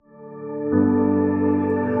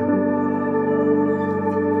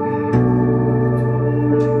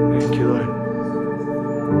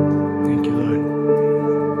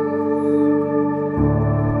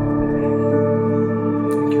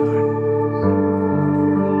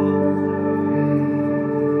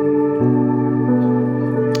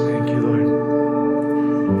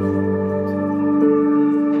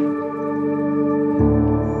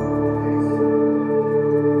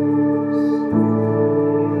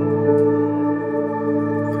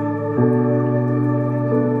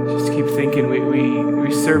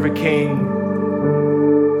serve a king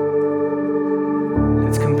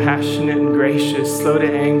that's compassionate and gracious, slow to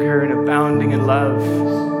anger and abounding in love.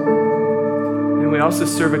 And we also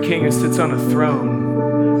serve a king who sits on a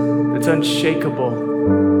throne that's unshakable.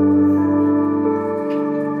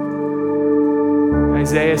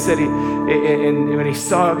 Isaiah said and when he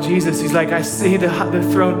saw Jesus, he's like, I see the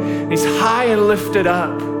throne, and he's high and lifted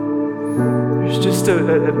up. There's just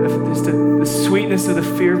the sweetness of the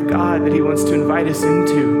fear of God that he wants to invite us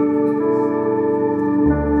into.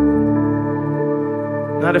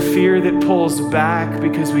 Not a fear that pulls back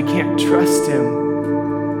because we can't trust him,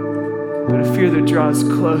 but a fear that draws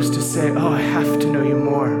close to say, oh, I have to know you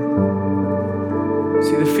more.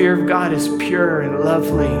 See, the fear of God is pure and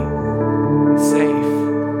lovely and safe.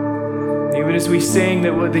 Even as we sing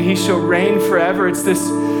that he shall reign forever, it's this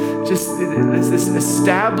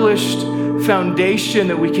established foundation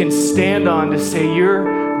that we can stand on to say, you're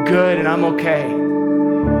good and I'm okay.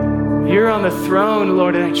 You're on the throne,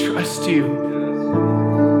 Lord, and I trust you.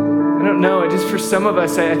 I don't know, just for some of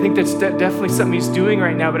us, I think that's definitely something he's doing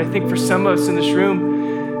right now, but I think for some of us in this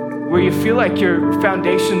room, where you feel like your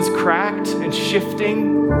foundation's cracked and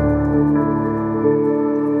shifting,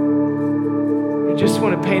 I just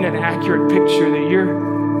want to paint an accurate picture that your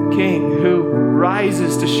King who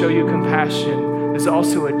rises to show you compassion is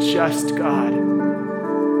also a just God.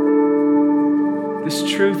 This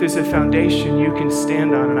truth is a foundation you can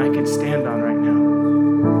stand on and I can stand on right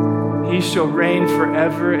now. He shall reign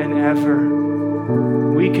forever and ever.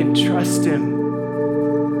 We can trust him.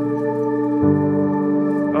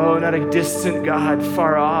 Oh, not a distant God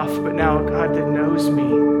far off, but now a God that knows me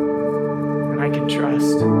and I can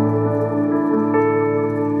trust.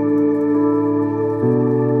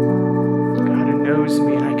 Knows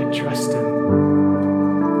me and I can trust him.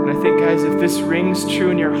 And I think, guys, if this rings true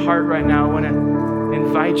in your heart right now, I want to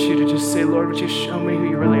invite you to just say, Lord, would you show me who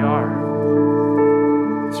you really are?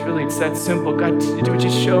 It's that simple. God, would you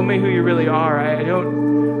show me who you really are?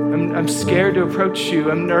 I'm scared to approach you.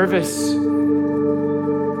 I'm nervous.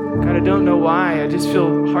 God, I don't know why. I just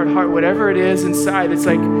feel hard. Whatever it is inside, it's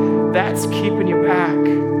like that's keeping you back.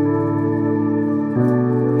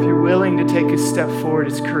 Willing to take a step forward,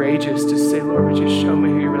 it's courageous to say, Lord, would you show me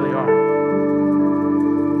who you really are?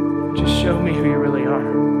 Would you show me who you really are?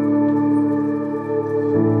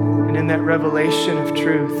 And in that revelation of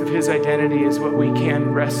truth, of his identity, is what we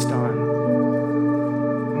can rest on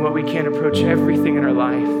and what we can approach everything in our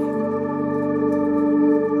life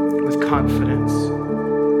with confidence.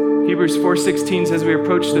 Hebrews 4:16 says we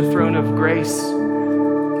approach the throne of grace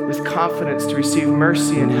with confidence to receive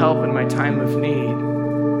mercy and help in my time of need.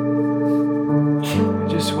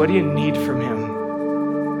 Just what do you need from him?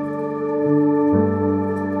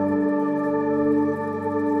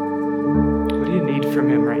 What do you need from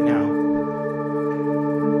him right now?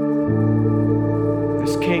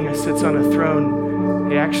 This king who sits on a throne,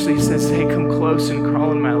 he actually says, hey, come close and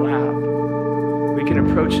crawl in my lap. We can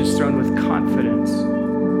approach his throne with confidence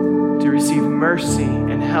to receive mercy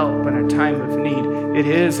and help in our time of need. It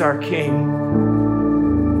is our king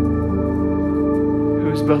who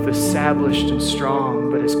is both established and strong,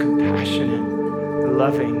 but is compassionate and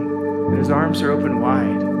loving, and his arms are open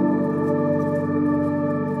wide.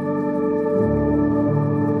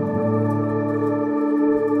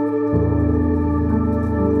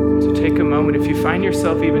 So take a moment. If you find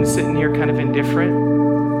yourself even sitting here kind of indifferent,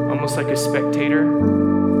 almost like a spectator,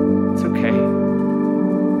 it's okay,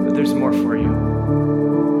 but there's more for you.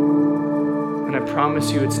 And I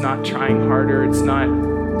promise you, it's not trying harder, it's not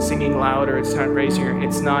singing louder, it's not raising your,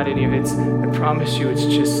 it's not any of it. I promise you, it's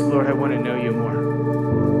just, Lord, I want to know you more.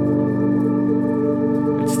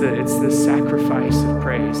 It's the sacrifice of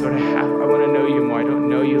praise. Lord, I want to know you more. I don't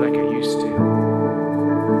know you like I used to.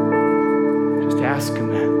 Just ask him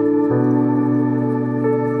that.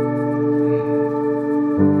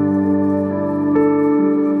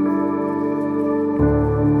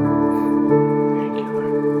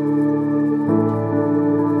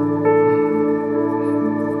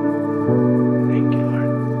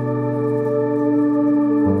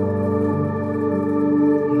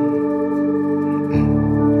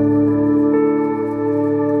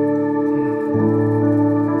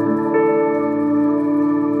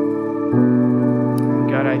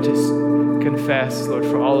 Lord,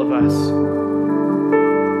 for all of us,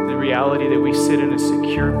 the reality that we sit in a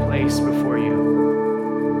secure place before you.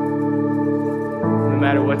 No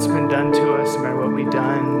matter what's been done to us, no matter what we've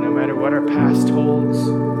done, no matter what our past holds,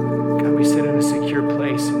 God, we sit in a secure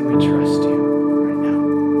place and we trust you right now.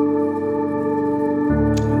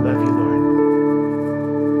 We love you, Lord.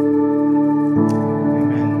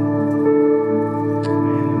 Amen.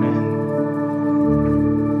 Amen.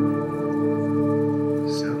 Amen.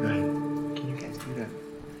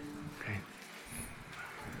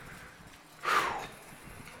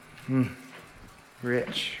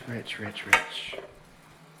 Rich. Thank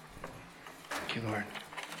you, Lord.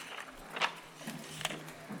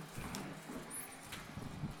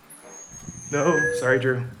 No, sorry,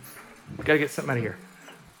 Drew. Gotta get something out of here.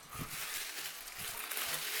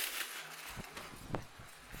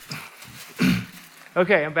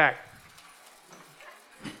 Okay, I'm back.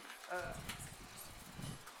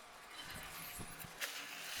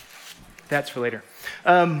 That's for later.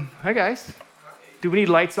 Hi, guys. Do we need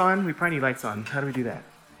lights on? We probably need lights on. How do we do that?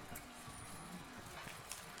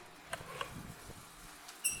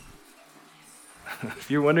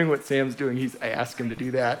 If you're wondering what Sam's doing, I asked him to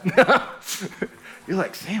do that. You're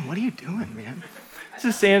like, Sam, what are you doing, man? This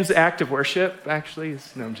is Sam's act of worship, actually.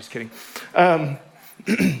 No, I'm just kidding.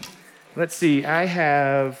 Let's see. I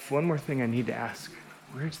have one more thing I need to ask.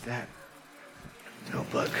 Where's that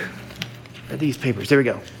notebook? Where are these papers? There we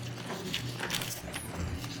go.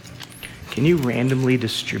 Can you randomly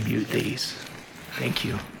distribute these? Thank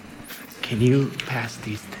you. Can you pass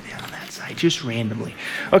these on that side, just randomly?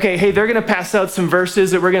 Okay, hey, they're gonna pass out some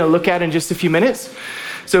verses that we're gonna look at in just a few minutes.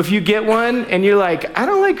 So if you get one and you're like, I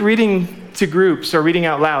don't like reading to groups or reading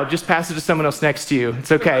out loud, just pass it to someone else next to you.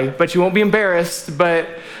 It's okay, but you won't be embarrassed. But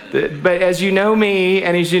as you know me,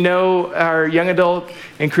 and as you know our young adult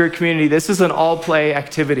and career community, this is an all-play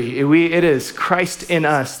activity. It is Christ in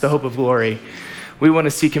us, the hope of glory. We want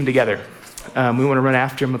to seek him together. We want to run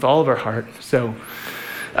after him with all of our heart. So,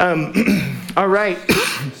 all right.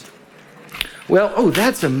 Well, oh,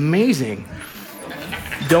 that's amazing.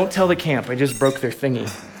 Don't tell the camp. I just broke their thingy.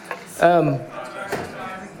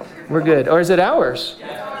 We're good. Or is it ours?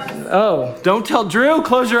 Oh, don't tell Drew.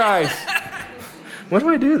 Close your eyes. What do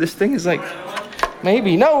I do? This thing is like,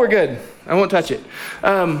 maybe. No, we're good. I won't touch it.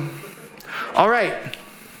 All right.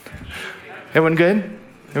 Everyone good?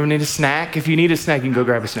 Everyone need a snack? If you need a snack, you can go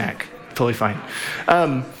grab a snack. Totally fine.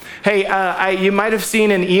 Hey, you might have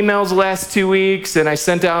seen in emails the last 2 weeks, and I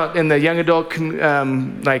sent out in the young adult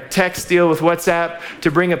text deal with WhatsApp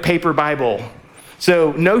to bring a paper Bible.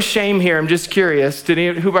 So no shame here. I'm just curious.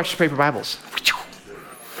 Who brought your paper Bibles?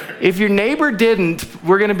 If your neighbor didn't,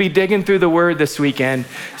 we're going to be digging through the Word this weekend.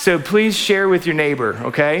 So please share with your neighbor.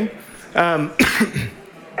 Okay.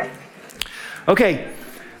 Okay.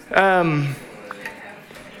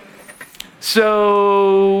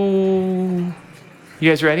 So, you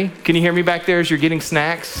guys ready? Can you hear me back there as you're getting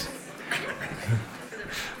snacks?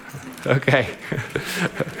 Okay.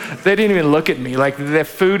 They didn't even look at me. Like, the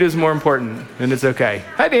food is more important, and it's okay.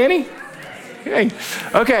 Hi, Danny. Hey.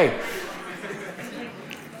 Okay.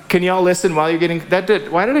 Can y'all listen while you're getting...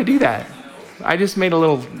 Why did I do that? I just made a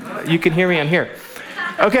little... You can hear me on here.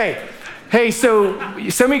 Okay. Hey, so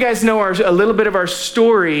some of you guys know a little bit of our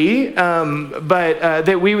story,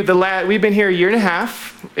 but we've been here a year and a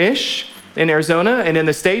half-ish in Arizona, and in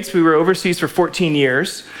the States, we were overseas for 14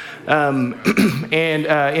 years, and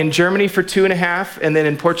in Germany for 2.5, and then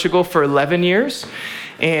in Portugal for 11 years,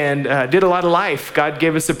 and did a lot of life. God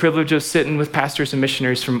gave us the privilege of sitting with pastors and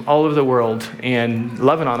missionaries from all over the world and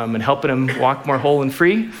loving on them and helping them walk more whole and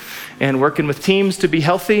free, and working with teams to be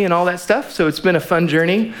healthy and all that stuff. So it's been a fun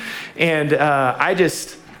journey. And I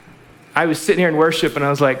was sitting here in worship, and I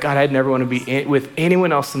was like, God, I'd never want to be with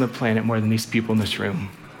anyone else on the planet more than these people in this room.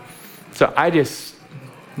 So I'm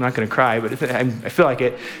not going to cry, but I feel like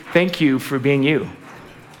it. Thank you for being you.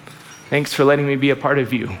 Thanks for letting me be a part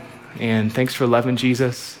of you. And thanks for loving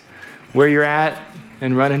Jesus where you're at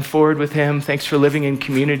and running forward with him. Thanks for living in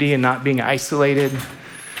community and not being isolated.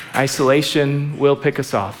 Isolation will pick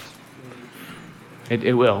us off.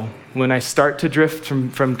 It will. When I start to drift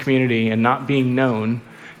from community and not being known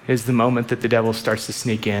is the moment that the devil starts to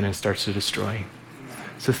sneak in and starts to destroy.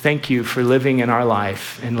 So thank you for living in our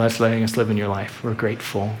life and letting us live in your life. We're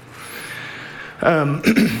grateful.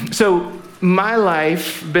 So my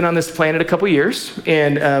life, been on this planet a couple years,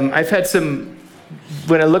 and I've had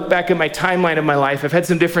when I look back at my timeline of my life, I've had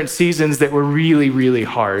some different seasons that were really, really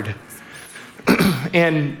hard.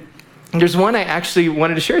 And there's one I actually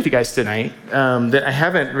wanted to share with you guys tonight that I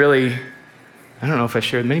haven't really, I don't know if I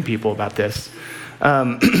shared with many people about this,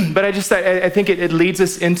 but I think it leads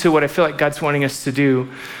us into what I feel like God's wanting us to do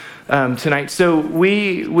tonight. So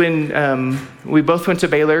when we both went to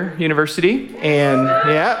Baylor University, and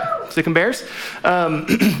yeah, Sick Bears,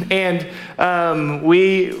 and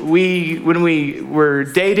when we were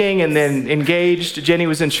dating and then engaged, Jenny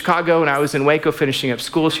was in Chicago and I was in Waco finishing up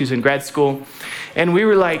school. She was in grad school, and we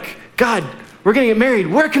were like, God, we're gonna get married.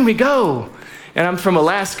 Where can we go? And I'm from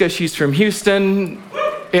Alaska. She's from Houston.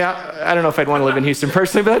 Yeah, I don't know if I'd want to live in Houston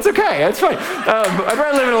personally, but that's okay. That's fine. I'd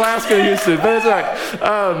rather live in Alaska than Houston, but that's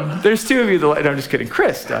all right. There's two of you that, no, I'm just kidding.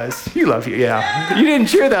 Chris does. He loves you, yeah. You didn't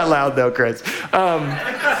cheer that loud though, Chris.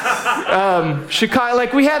 Chicago,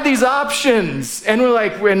 like we had these options, and we're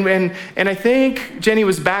like, and I think Jenny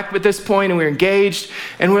was back at this point, and we were engaged,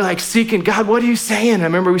 and we're like seeking, God, what are you saying? I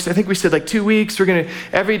remember I think we said like 2 weeks, we're going to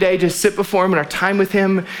every day just sit before him in our time with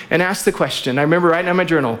him and ask the question. I remember writing on my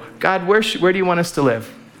journal, God, where do you want us to live?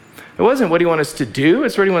 It wasn't what do you want us to do,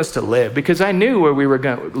 it's where do you want us to live? Because I knew where we were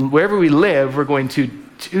going, wherever we live, we're going to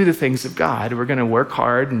do the things of God. We're going to work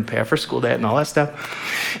hard and pay off our school debt and all that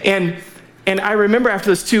stuff. And I remember after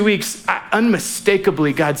those 2 weeks,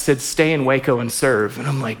 unmistakably, God said, stay in Waco and serve. And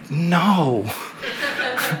I'm like, no.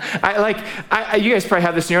 You guys probably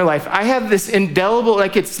have this in your life. I have this indelible,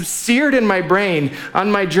 like it's seared in my brain on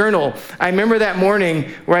my journal. I remember that morning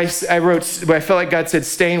where I wrote, where I felt like God said,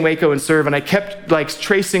 stay in Waco and serve. And I kept like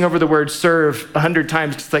tracing over the word serve 100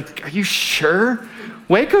 times. It's like, are you sure?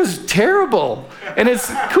 Waco's terrible. And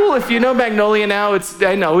it's cool if you know Magnolia now.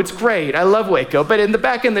 I know it's great. I love Waco. But in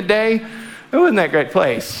the day, it wasn't that great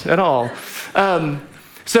place at all.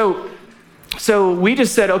 So we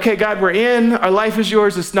just said, okay, God, we're in. Our life is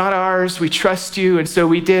yours. It's not ours. We trust you. And so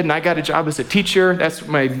we did. And I got a job as a teacher. That's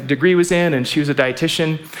what my degree was in. And she was a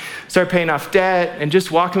dietitian. Started paying off debt and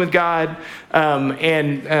just walking with God.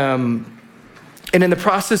 And in the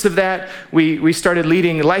process of that, we started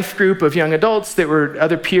leading a life group of young adults that were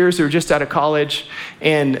other peers who were just out of college.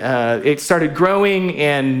 And it started growing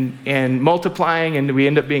and multiplying. And we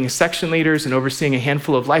ended up being section leaders and overseeing a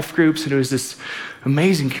handful of life groups. And it was this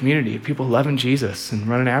amazing community of people loving Jesus and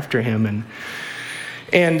running after him.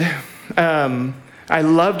 And I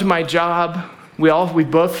loved my job. We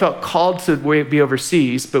both felt called to be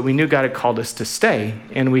overseas, but we knew God had called us to stay.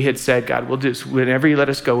 And we had said, God, we'll do this. Whenever you let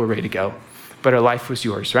us go, we're ready to go. But our life was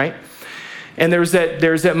yours, right? And there was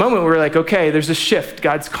that moment where we're like, okay, there's a shift.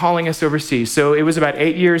 God's calling us overseas. So it was about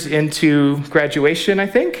 8 years into graduation, I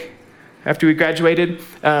think, after we graduated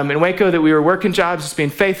in Waco, that we were working jobs, just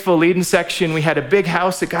being faithful, leading section. We had a big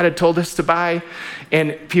house that God had told us to buy.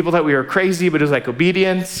 And people thought we were crazy, but it was like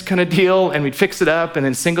obedience kind of deal. And we'd fix it up. And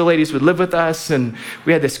then single ladies would live with us. And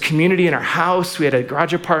we had this community in our house. We had a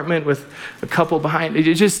garage apartment with a couple behind.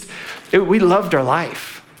 We loved our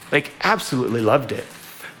life. Like, absolutely loved it.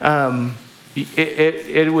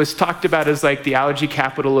 It was talked about as like the algae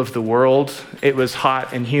capital of the world. It was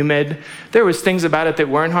hot and humid. There was things about it that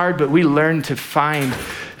weren't hard, but we learned to find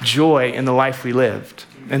joy in the life we lived.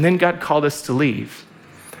 And then God called us to leave.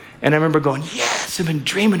 And I remember going, yes, I've been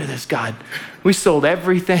dreaming of this, God. We sold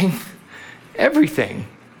everything.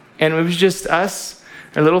 And it was just us,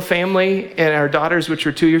 our little family, and our daughters, which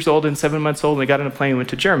were 2 years old and 7 months old. And we got on a plane and went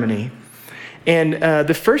to Germany. And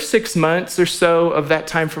the first 6 months or so of that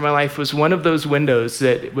time for my life was one of those windows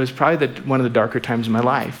that was probably one of the darker times of my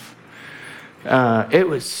life. It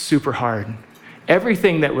was super hard.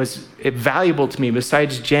 Everything that was valuable to me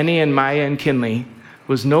besides Jenny and Maya and Kinley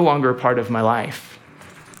was no longer a part of my life.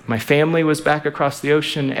 My family was back across the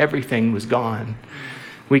ocean. Everything was gone.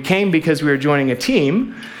 We came because we were joining a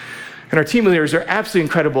team. And our team leaders are absolutely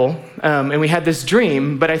incredible. And we had this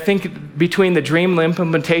dream, but I think between the dream and the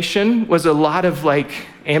implementation was a lot of like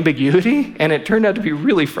ambiguity. And it turned out to be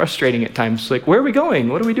really frustrating at times. Like, where are we going?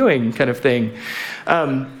 What are we doing? Kind of thing.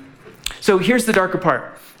 So here's the darker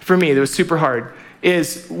part for me that was super hard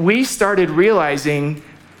is we started realizing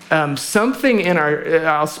something in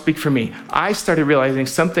I'll speak for me. I started realizing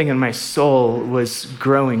something in my soul was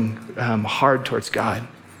growing hard towards God.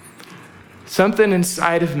 Something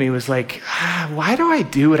inside of me was like, why do I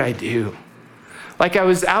do what I do? Like I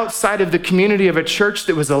was outside of the community of a church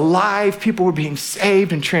that was alive. People were being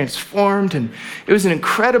saved and transformed. And it was an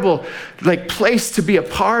incredible like place to be a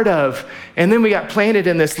part of. And then we got planted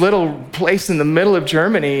in this little place in the middle of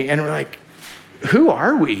Germany. And we're like, who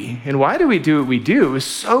are we? And why do we do what we do? It was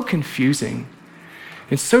so confusing.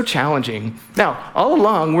 It's so challenging. Now, all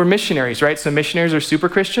along, we're missionaries, right? So missionaries are super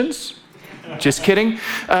Christians. Just kidding.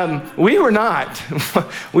 We were not.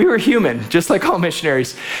 We were human, just like all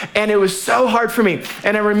missionaries. And it was so hard for me.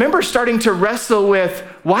 And I remember starting to wrestle with,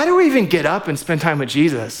 why do we even get up and spend time with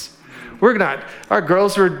Jesus? Our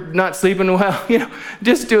girls were not sleeping well,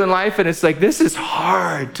 just doing life. And it's like, this is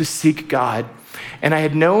hard to seek God. And I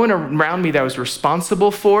had no one around me that I was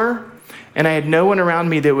responsible for. And I had no one around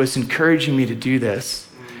me that was encouraging me to do this.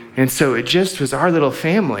 And so it just was our little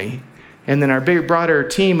family. And then our big, broader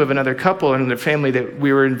team of another couple and the family that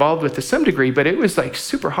we were involved with to some degree, but it was like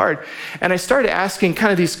super hard. And I started asking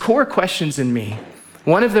kind of these core questions in me.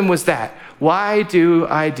 One of them was that, why do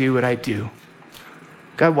I do what I do?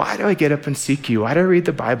 God, why do I get up and seek you? Why do I read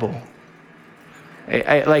the Bible?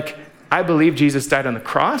 I believe Jesus died on the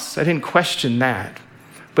cross. I didn't question that.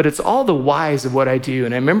 But it's all the whys of what I do.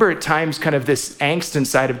 And I remember at times kind of this angst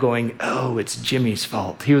inside of going, oh, it's Jimmy's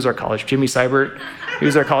fault. He was our college, Jimmy Seibert. He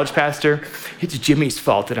was our college pastor. It's Jimmy's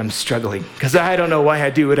fault that I'm struggling because I don't know why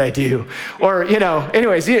I do what I do. Or,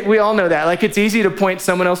 anyways, we all know that. Like, it's easy to point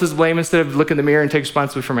someone else's blame instead of look in the mirror and take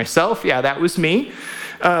responsibility for myself. Yeah, that was me.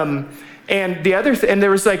 And and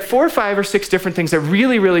there was like 4 or 5 or 6 different things I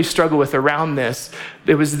really, really struggle with around this.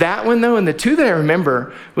 There was that one though, and the 2 that I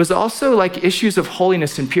remember was also like issues of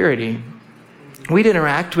holiness and purity. We'd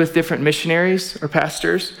interact with different missionaries or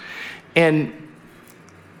pastors, and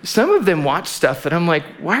some of them watch stuff that I'm like,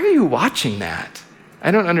 why are you watching that?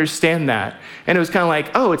 I don't understand that. And it was kind of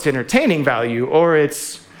like, oh, it's entertaining value, or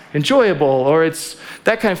it's enjoyable, or it's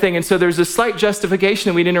that kind of thing. And so there's a slight justification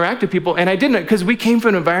that we'd interact with people, and I didn't, because we came from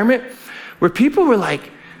an environment where people were like,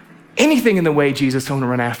 anything in the way, Jesus, I want to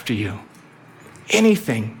run after you.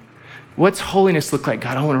 Anything. What's holiness look like?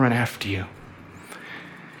 God, I want to run after you.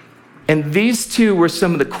 And these 2 were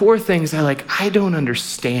some of the core things I don't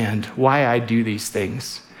understand why I do these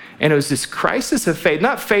things. And it was this crisis of faith,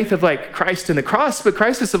 not faith of like Christ in the cross, but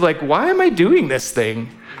crisis of like, why am I doing this thing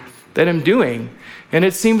that I'm doing? And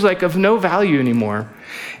it seems like of no value anymore.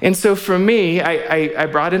 And so for me, I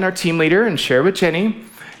brought in our team leader and shared with Jenny.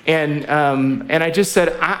 And I just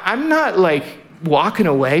said, I'm not like walking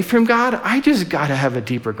away from God. I just got to have a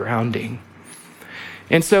deeper grounding.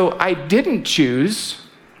 And so I didn't choose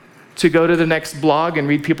to go to the next blog and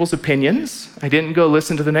read people's opinions. I didn't go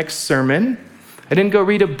listen to the next sermon. I didn't go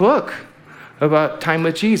read a book about time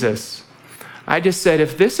with Jesus. I just said,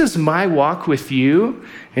 if this is my walk with you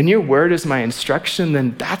and your word is my instruction,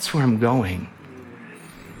 then that's where I'm going.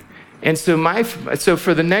 And so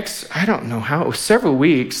for the next, I don't know how, it was several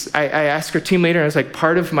weeks, I asked our team leader, and I was like,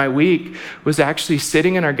 part of my week was actually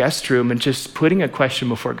sitting in our guest room and just putting a question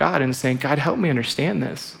before God and saying, God, help me understand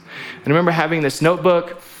this. And I remember having this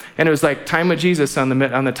notebook, and it was like time with Jesus on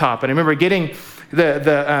the top. And I remember getting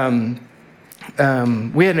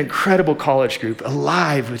we had an incredible college group,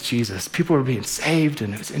 alive with Jesus. People were being saved,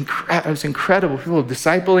 and it was incredible. People were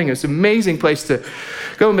discipling. It was an amazing place to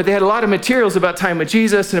go. But they had a lot of materials about time with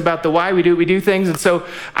Jesus and about the why we do things. And so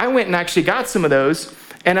I went and actually got some of those.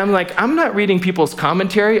 And I'm like, I'm not reading people's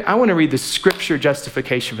commentary. I want to read the scripture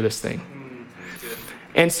justification for this thing.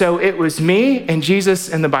 And so it was me and Jesus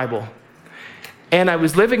and the Bible. And I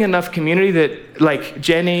was living in enough community that like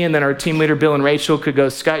Jenny and then our team leader, Bill and Rachel, could go,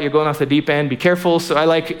 Scott, you're going off the deep end, be careful. So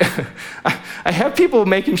I have people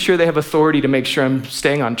making sure they have authority to make sure I'm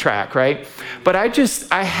staying on track, right? But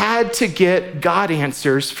I had to get God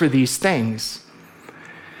answers for these things.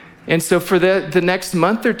 And so for the next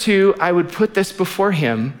month or 2, I would put this before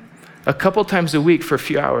him a couple times a week for a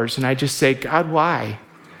few hours. And I just say, God, why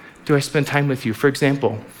do I spend time with you? For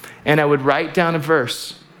example, and I would write down a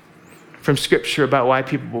verse from scripture about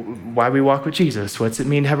why we walk with Jesus. What's it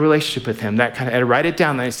mean to have a relationship with him? That kind of, and I write it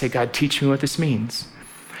down, and I say, God, teach me what this means.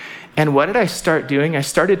 And what did I start doing? I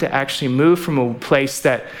started to actually move from a place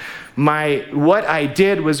that what I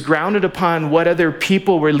did was grounded upon what other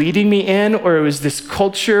people were leading me in, or it was this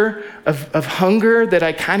culture of hunger that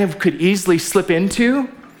I kind of could easily slip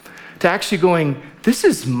into, to actually going, this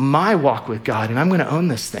is my walk with God, and I'm going to own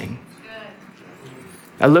this thing.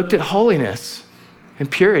 I looked at holiness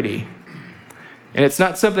and purity. And it's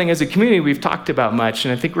not something as a community we've talked about much,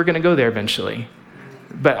 and I think we're going to go there eventually.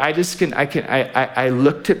 But I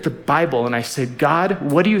looked at the Bible and I said, God,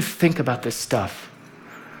 what do you think about this stuff?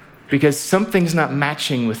 Because something's not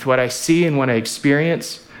matching with what I see and what I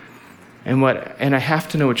experience, and I have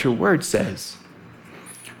to know what your word says.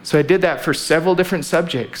 So I did that for several different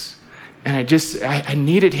subjects, and I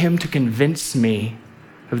needed him to convince me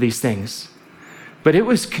of these things. But it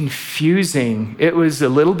was confusing. It was a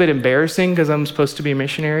little bit embarrassing because I'm supposed to be a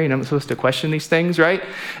missionary and I'm supposed to question these things, right?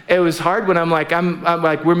 It was hard when I'm like,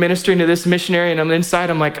 we're ministering to this missionary, and I'm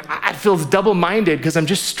inside, I'm like, I feel double-minded because I'm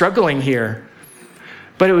just struggling here.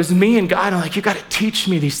 But it was me and God. I'm like, you got to teach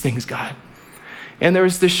me these things, God. And there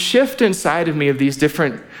was this shift inside of me of these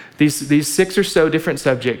 6 or so different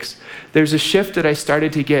subjects. There's a shift that I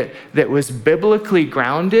started to get that was biblically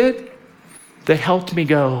grounded that helped me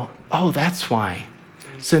go, oh, that's why.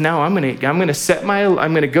 So now I'm going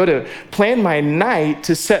to go to plan my night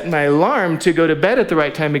to set my alarm to go to bed at the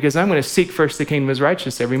right time, because I'm going to seek first the kingdom of his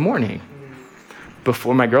righteousness every morning.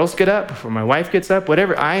 Before my girls get up, before my wife gets up,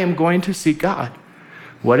 whatever, I am going to seek God.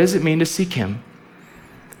 What does it mean to seek him?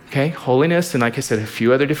 Okay, holiness, and like I said, a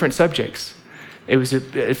few other different subjects.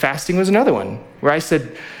 Fasting was another one where I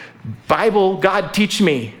said, Bible, God, teach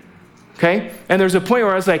me. okay? And there's a point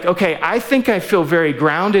where I was like, okay, I think I feel very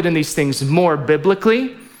grounded in these things more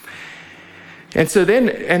biblically. And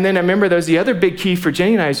then I remember there was the other big key for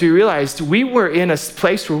Jenny and I is we realized we were in a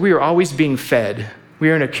place where we were always being fed. We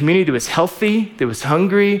were in a community that was healthy, that was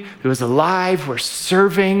hungry, that was alive. We're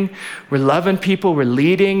serving, we're loving people, we're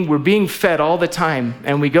leading, we're being fed all the time.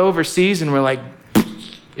 And we go overseas and we're like,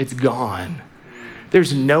 it's gone.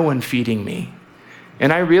 There's no one feeding me.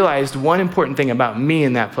 And I realized one important thing about me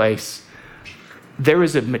in that place. There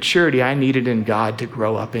was a maturity I needed in God to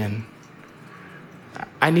grow up in.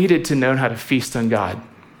 I needed to know how to feast on God,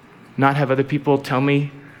 not have other people tell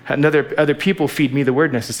me, other people feed me the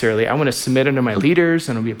word necessarily. I want to submit under my leaders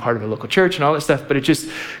and I'll be a part of a local church and all that stuff, but it just,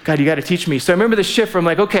 God, you got to teach me. So I remember the shift where I'm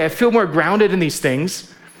like, okay, I feel more grounded in these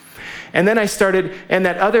things. And then I started, and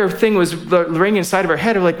that other thing was ringing inside of our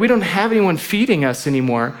head of like, we don't have anyone feeding us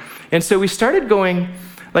anymore. And so we started going,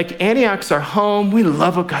 like Antioch's our home. We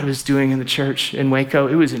love what God was doing in the church in Waco.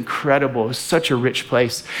 It was incredible. It was such a rich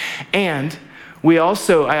place. And I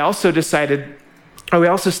also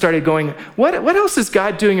started going, what else is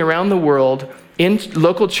God doing around the world in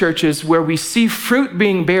local churches where we see fruit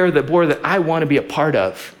being bore that I want to be a part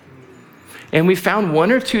of? And we found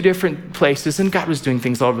one or two different places, and God was doing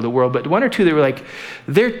things all over the world, but one or two that were like,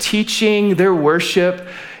 their teaching, their worship,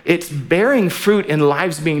 it's bearing fruit and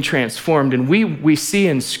lives being transformed. And we see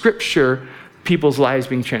in Scripture people's lives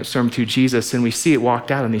being transformed through Jesus, and we see it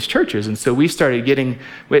walked out in these churches. And so we started getting,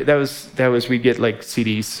 we'd get like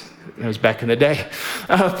CDs. That was back in the day.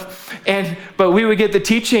 But we would get the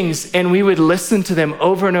teachings and we would listen to them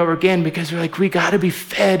over and over again because we're like, we got to be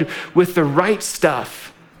fed with the right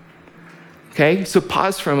stuff. Okay, so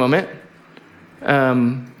pause for a moment.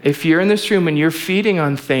 If you're in this room and you're feeding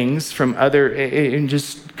on things from other and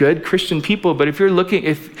just good Christian people, but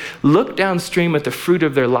if look downstream at the fruit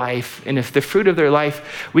of their life, and if the fruit of their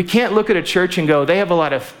life, we can't look at a church and go, they have a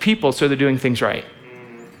lot of people, so they're doing things right.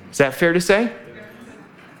 Is that fair to say?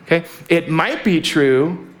 Okay, it might be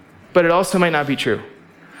true, but it also might not be true.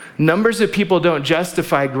 Numbers of people don't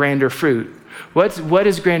justify grander fruit. What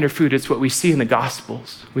is grander fruit? It's what we see in the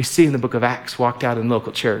Gospels. We see in the book of Acts walked out in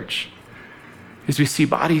local church. Is we see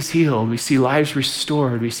bodies healed, we see lives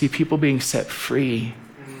restored, we see people being set free.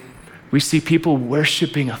 We see people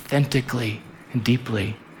worshiping authentically and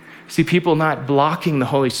deeply. We see people not blocking the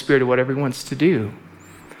Holy Spirit of whatever he wants to do.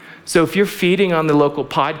 So if you're feeding on the local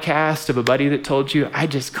podcast of a buddy that told you, I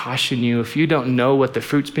just caution you, if you don't know what the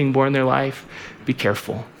fruit's being born in their life, be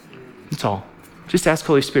careful. That's all. Just ask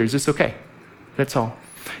Holy Spirit, is this okay? That's all.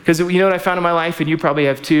 Because you know what I found in my life, and you probably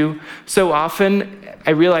have too? So often,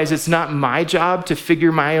 I realize it's not my job to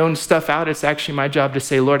figure my own stuff out. It's actually my job to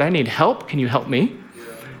say, Lord, I need help. Can you help me? Yeah.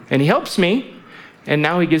 And he helps me. And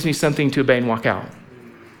now he gives me something to obey and walk out.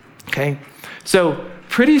 Okay? So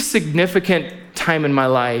pretty significant time in my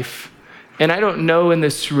life. And I don't know in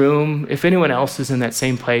this room if anyone else is in that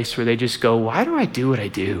same place where they just go, why do I do what I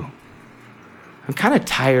do? I'm kind of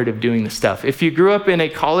tired of doing this stuff. If you grew up in a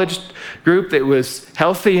college group that was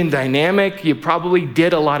healthy and dynamic, you probably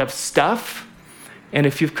did a lot of stuff. And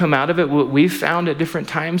if you've come out of it, what we've found at different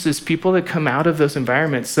times is people that come out of those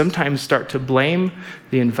environments sometimes start to blame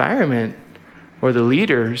the environment or the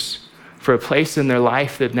leaders for a place in their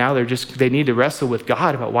life that now they need to wrestle with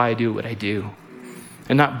God about why I do what I do.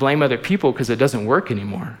 And not blame other people because it doesn't work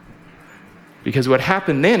anymore. Because what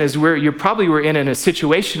happened then is you probably were in a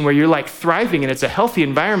situation where you're like thriving and it's a healthy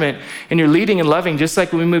environment and you're leading and loving, just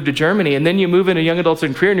like when we moved to Germany. And then you move into young adults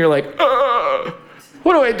and career and you're like,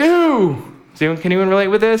 what do I do? Can anyone relate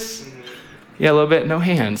with this? Yeah, a little bit. No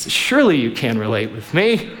hands. Surely you can relate with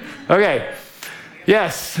me. Okay.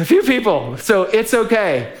 Yes, a few people. So it's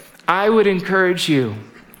okay. I would encourage you,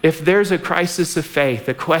 if there's a crisis of faith,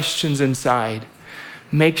 the questions inside,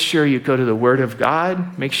 make sure you go to the Word of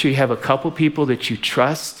God. Make sure you have a couple people that you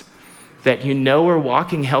trust, that you know are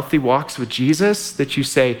walking healthy walks with Jesus, that you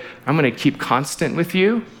say, I'm going to keep constant with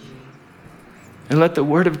you. And let the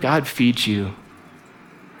Word of God feed you.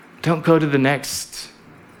 Don't go to the next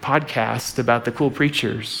podcast about the cool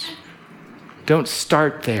preachers. Don't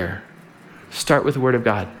start there. Start with the Word of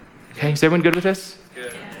God. Okay, is everyone good with this?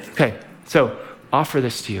 Good. Okay, so offer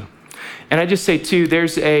this to you. And I just say too,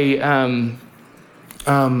 there's it's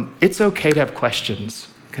okay to have questions.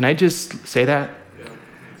 Can I just say that? Yeah.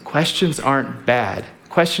 Questions aren't bad.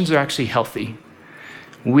 Questions are actually healthy.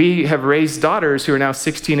 We have raised daughters who are now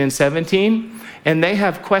 16 and 17, and they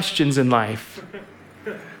have questions in life.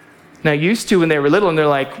 Now, used to when they were little, and they're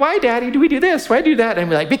like, why, Daddy, do we do this? Why do that? And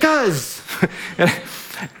we're like, because.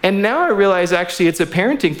 And now I realize actually it's a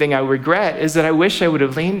parenting thing I regret, is that I wish I would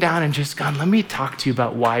have leaned down and just gone, let me talk to you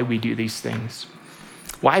about why we do these things.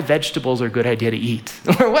 why vegetables are a good idea to eat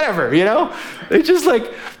or whatever, It's just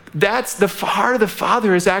like, that's the heart of the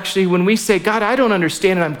Father is actually when we say, God, I don't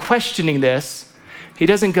understand and I'm questioning this. He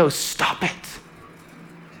doesn't go, stop it.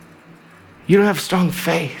 You don't have strong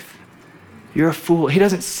faith. You're a fool. He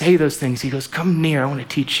doesn't say those things. He goes, come near. I want to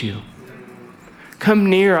teach you. Come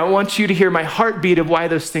near. I want you to hear my heartbeat of why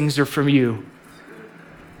those things are from you.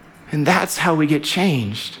 And that's how we get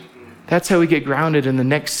changed. That's how we get grounded in the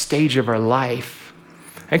next stage of our life.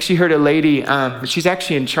 I actually heard a lady, she's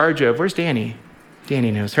actually in charge of, where's Danny?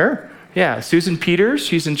 Danny knows her. Yeah, Susan Peters.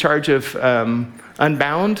 She's in charge of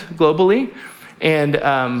Unbound globally. And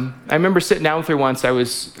I remember sitting down with her once. I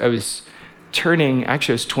was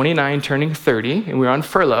 29, turning 30, and we were on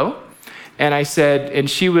furlough. And I said, and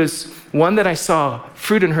she was one that I saw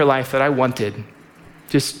fruit in her life that I wanted.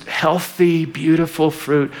 Just healthy, beautiful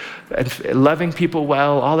fruit, loving people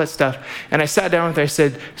well, all that stuff. And I sat down with her, I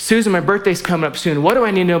said, Susan, my birthday's coming up soon. What do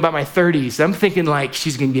I need to know about my 30s? I'm thinking like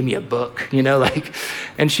she's gonna give me a book,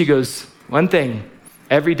 and she goes, one thing,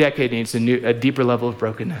 every decade needs a deeper level of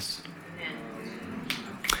brokenness.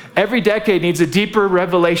 Every decade needs a deeper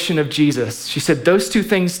revelation of Jesus. She said, those two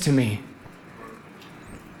things to me.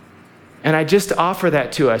 And I just offer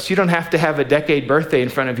that to us. You don't have to have a decade birthday in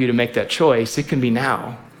front of you to make that choice. It can be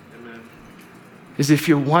now. Amen. Is if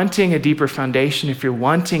you're wanting a deeper foundation, if you're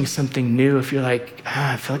wanting something new, if you're like,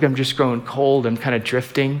 I feel like I'm just growing cold, I'm kind of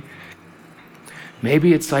drifting,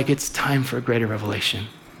 maybe it's like it's time for a greater revelation.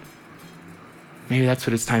 Maybe that's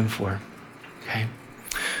what it's time for, okay?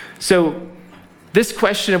 So this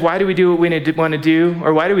question of why do we do what we want to do,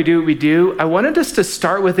 or why do we do what we do, I wanted us to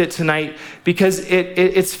start with it tonight because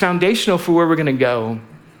it's foundational for where we're going to go.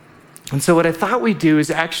 And so what I thought we'd do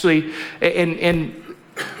is actually, and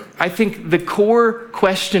I think the core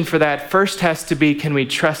question for that first has to be, can we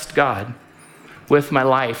trust God with my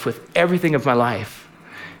life, with everything of my life?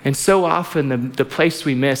 And so often the place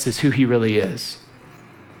we miss is who he really is.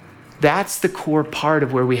 That's the core part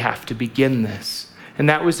of where we have to begin this. And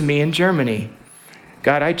that was me in Germany.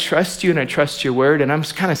 God, I trust you and I trust your word, and I'm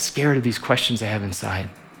kind of scared of these questions I have inside.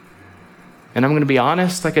 And I'm going to be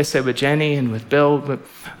honest, like I said with Jenny and with Bill, but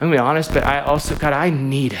I'm going to be honest, but I also, God, I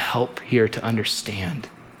need help here to understand.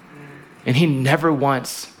 And he never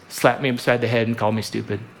once slapped me upside the head and called me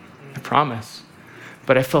stupid. I promise.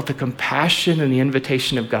 But I felt the compassion and the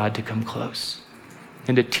invitation of God to come close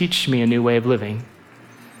and to teach me a new way of living.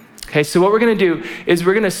 Okay, so what we're going to do is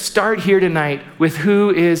we're going to start here tonight with who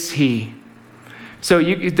is he? So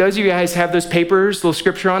those of you guys have those papers, little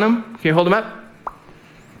scripture on them? Can you hold them up?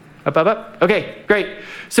 Up. Okay, great.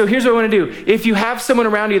 So here's what I want to do. If you have someone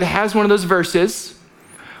around you that has one of those verses,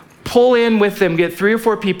 pull in with them, get 3 or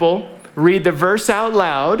 4 people, read the verse out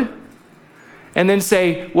loud, and then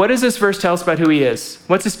say, what does this verse tell us about who he is?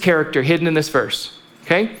 What's his character hidden in this verse?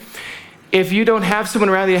 Okay? If you don't have someone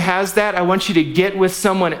around you that has that, I want you to get with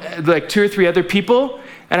someone, like 2 or 3 other people.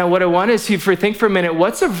 And what I want is you to think for a minute,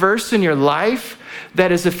 what's a verse in your life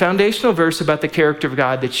that is a foundational verse about the character of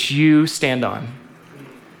God that you stand on?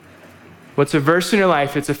 What's a verse in your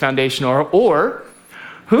life that's a foundational? Or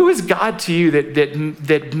who is God to you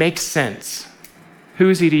that makes sense? Who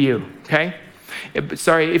is he to you? Okay?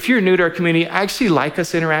 Sorry, if you're new to our community, I actually like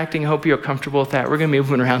us interacting. I hope you're comfortable with that. We're going to be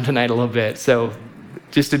moving around tonight a little bit. So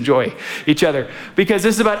just enjoy each other, because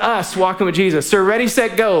this is about us walking with Jesus. So ready,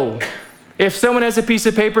 set, go. If someone has a piece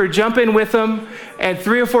of paper, jump in with them, and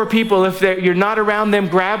 3 or 4 people, if you're not around them,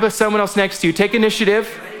 grab someone else next to you. Take initiative.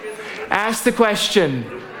 Ask the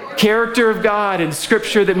question, character of God in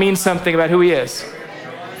scripture that means something about who he is.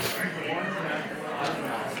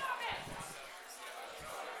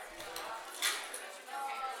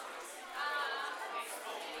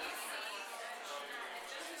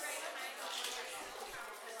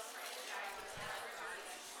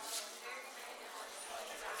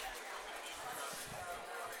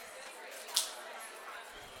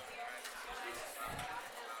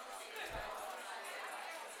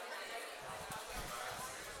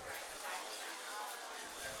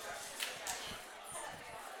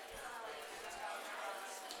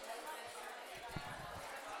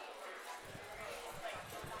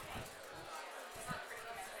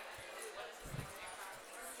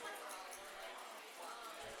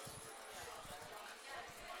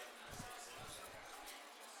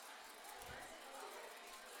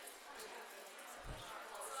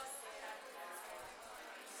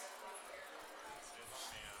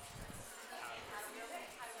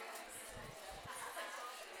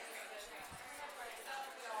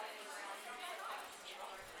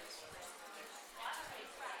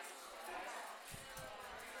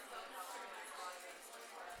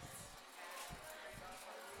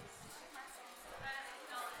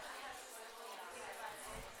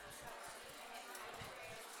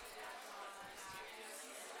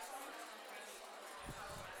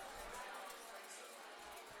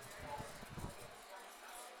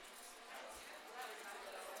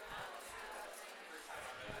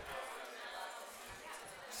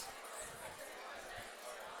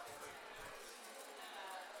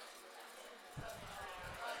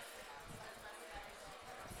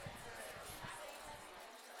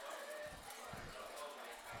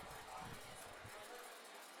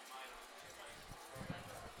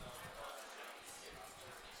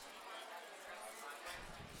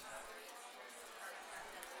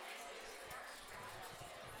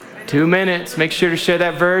 2 minutes. Make sure to share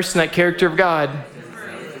that verse and that character of God.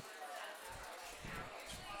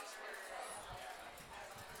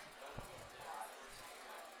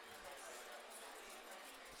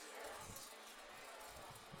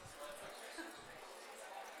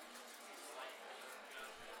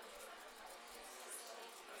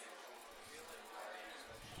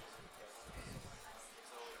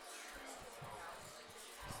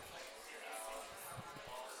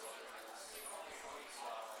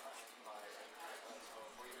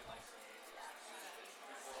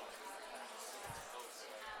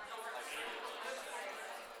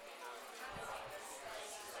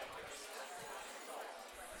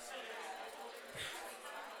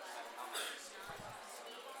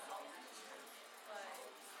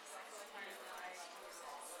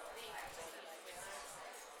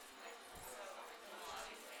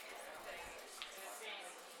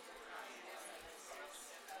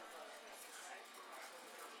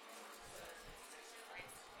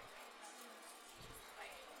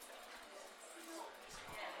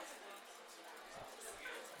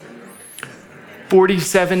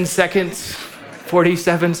 "47 seconds.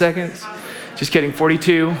 47 seconds. Just kidding,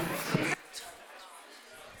 42.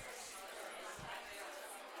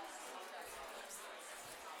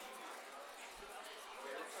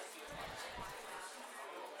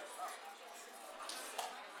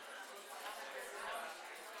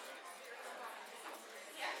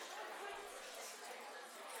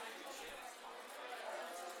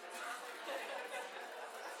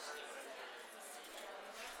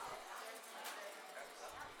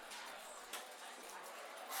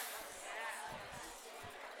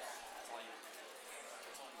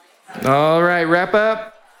 All right, wrap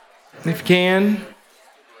up if you can.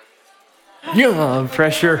 Yeah,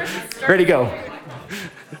 pressure. Ready, go.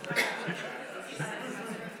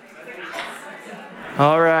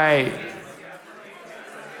 All right.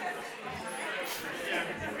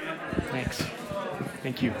 Thanks.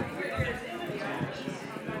 Thank you.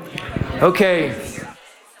 Okay.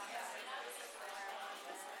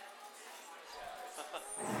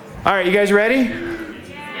 All right, you guys ready?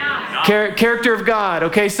 Character of God.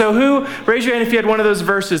 Okay, so raise your hand if you had one of those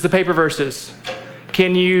verses, the paper verses. Do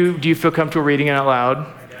you feel comfortable reading it out loud?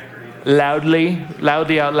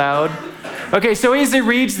 Loudly out loud. Okay, so as he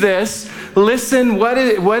reads this, listen, what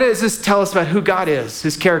does this tell us about who God is,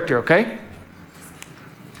 his character, okay?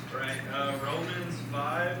 Right, Romans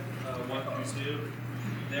 5, 1 through 2.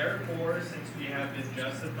 Therefore, since we have been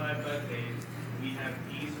justified by faith, we have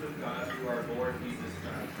peace with God through our Lord Jesus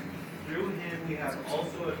Christ. Through him we have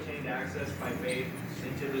also obtained access by faith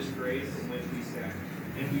into this grace in which we stand,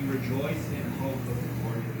 and we rejoice in hope of the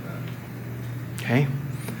glory of God. Okay.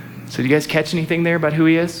 So do you guys catch anything there about who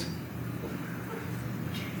he is?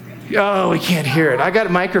 Oh, we can't hear it. I got a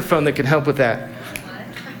microphone that can help with that.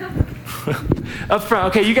 Up front.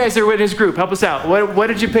 Okay, you guys are in his group. Help us out. What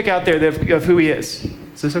did you pick out there of who he is?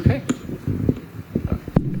 Is this okay?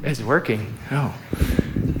 It's working. Oh,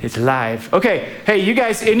 it's live. Okay. Hey, you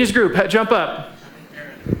guys in his group, jump up.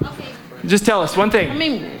 Okay. Just tell us one thing. I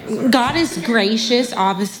mean, God is gracious,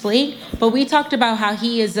 obviously, but we talked about how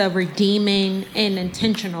he is a redeeming and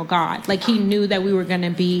intentional God. Like he knew that we were going to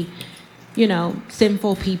be,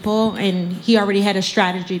 sinful people, and he already had a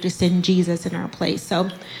strategy to send Jesus in our place. So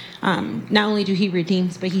not only do he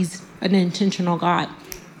redeems, but he's an intentional God.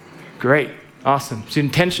 Great. Awesome. He's an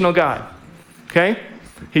intentional God. Okay?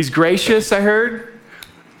 He's gracious, I heard.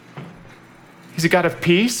 He's a God of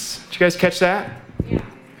peace. Did you guys catch that?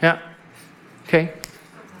 Yeah. Okay.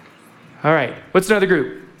 All right. What's another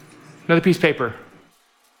group? Another piece of paper.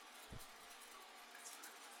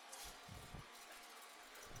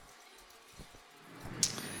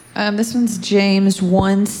 This one's James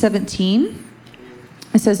 1:17.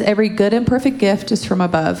 It says, "Every good and perfect gift is from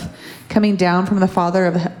above, coming down from the Father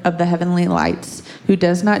of the heavenly lights, who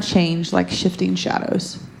does not change like shifting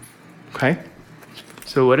shadows." Okay.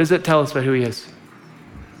 So what does it tell us about who he is?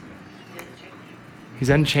 He's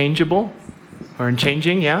unchangeable or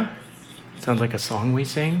unchanging, yeah? Sounds like a song we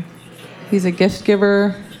sing. He's a gift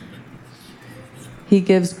giver. He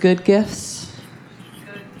gives good gifts.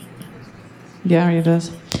 Yeah, he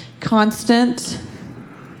does. Constant.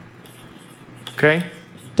 Okay.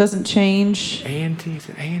 Doesn't change. A-N-T, is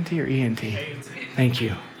it A-N-T or E-N-T? Thank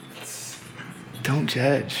you. Don't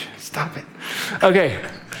judge. Stop it. Okay.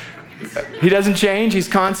 He doesn't change. He's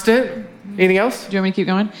constant. Anything else? Do you want me to keep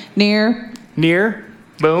going? Near.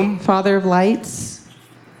 Boom. Father of lights.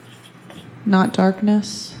 Not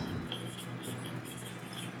darkness.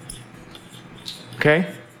 Okay.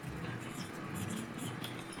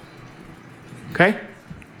 Okay.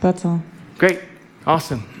 That's all. Great.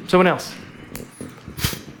 Awesome. Someone else.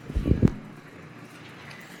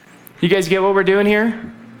 You guys get what we're doing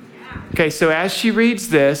here? Okay, so as she reads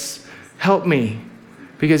this, help me.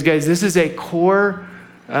 Because guys, this is a core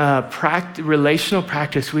relational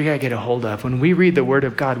practice we gotta get a hold of. When we read the word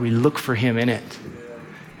of God, we look for him in it.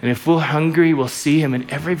 And if we're hungry, we'll see him in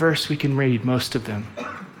every verse we can read, most of them,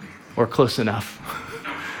 or close enough.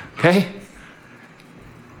 Okay?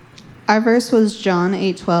 Our verse was John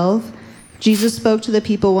 8:12. Jesus spoke to the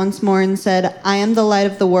people once more and said, I am the light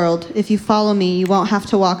of the world. If you follow me, you won't have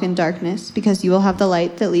to walk in darkness because you will have the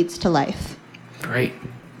light that leads to life. Great.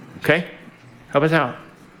 Okay? Help us out.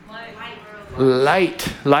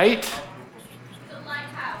 Light. Light? The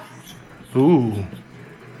lighthouse. Ooh.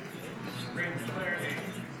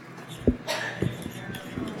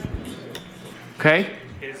 Okay?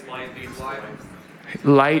 His light leads to life.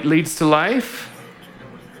 Light leads to life.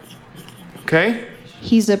 Okay?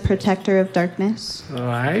 He's a protector of darkness.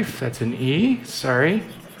 Life, that's an E. Sorry.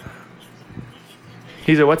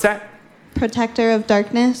 He's a what's that? Protector of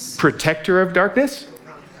darkness. Protector of darkness?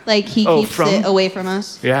 Like he keeps it away from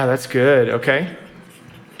us. Yeah, that's good. Okay.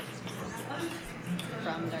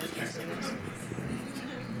 From darkness.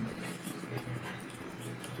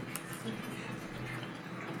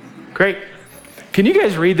 Great. Can you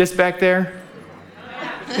guys read this back there?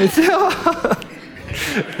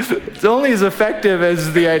 It's only as effective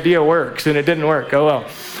as the idea works, and it didn't work. Oh well,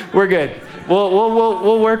 we're good.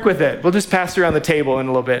 We'll work with it. We'll just pass it around the table in a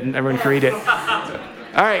little bit, and everyone can read it.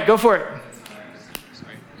 All right, go for it.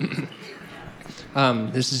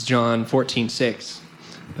 This is John 14:6.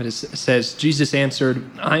 But it says, Jesus answered,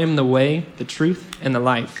 I am the way, the truth, and the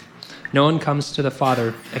life. No one comes to the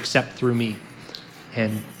Father except through me.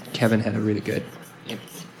 And Kevin had a really good.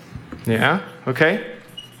 Yeah, okay.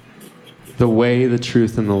 The way, the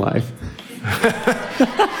truth, and the life.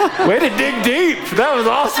 Way to dig deep. That was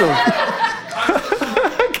awesome.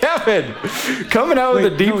 Kevin, coming out with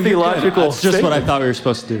a deep theological That's just what I thought we were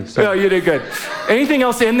supposed to do. So. No, you did good. Anything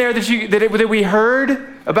else in there that we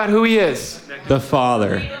heard about who he is? The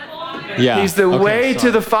Father. Yeah. He's the way to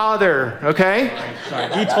the Father, okay?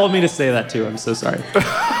 Sorry. He told me to say that too. I'm so sorry.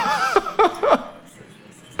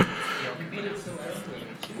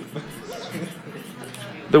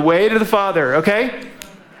 The way to the Father, okay?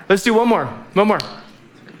 Let's do one more. One more.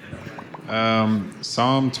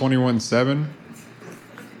 Psalm 21:7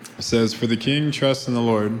 says, For the king trusts in the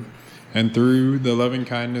Lord, and through the loving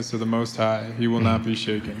kindness of the Most High, he will not be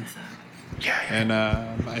shaken. Yeah. And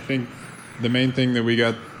I think the main thing that we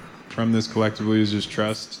got from this collectively is just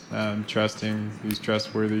trust. Trusting he's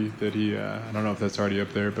trustworthy, that he, I don't know if that's already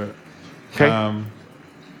up there, but Okay.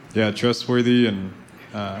 yeah, trustworthy and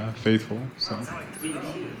faithful. So.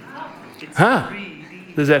 Huh?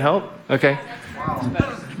 Does that help? Okay.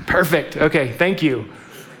 Perfect. Okay, thank you.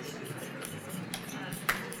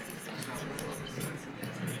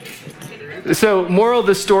 So, moral of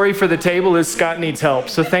the story for the table is Scott needs help.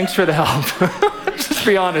 So, thanks for the help. Just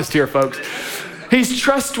be honest here, folks. He's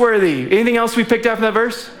trustworthy. Anything else we picked up from that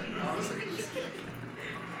verse?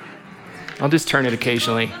 I'll just turn it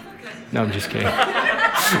occasionally. No, I'm just kidding.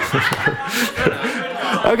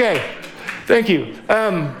 Okay, thank you.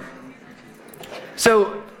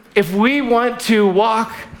 So, if we want to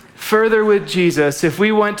walk further with Jesus, if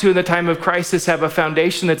we want to, in the time of crisis, have a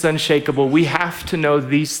foundation that's unshakable, we have to know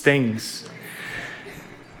these things.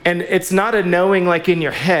 And it's not a knowing like in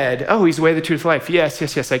your head, oh, he's the way, the truth, life.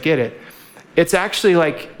 Yes, I get it. It's actually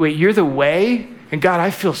like, wait, you're the way? And God,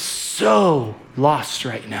 I feel so lost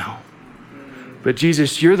right now. But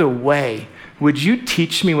Jesus, you're the way. Would you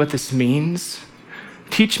teach me what this means?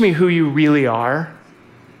 Teach me who you really are.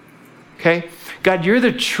 Okay? God, you're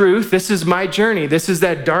the truth. This is my journey. This is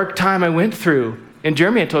that dark time I went through. And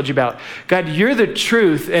Jeremy, I told you about. God, you're the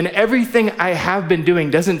truth, and everything I have been doing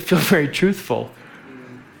doesn't feel very truthful.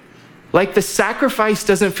 Like the sacrifice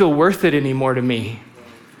doesn't feel worth it anymore to me.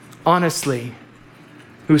 Honestly.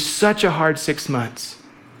 It was such a hard 6 months.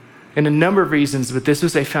 And a number of reasons, but this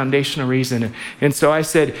was a foundational reason. And so I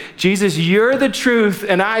said, Jesus, you're the truth,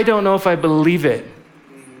 and I don't know if I believe it.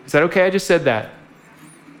 Is that okay? I just said that.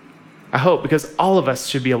 I hope, because all of us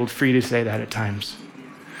should be able free to say that at times.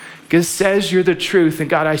 God says you're the truth, and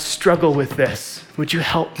God, I struggle with this. Would you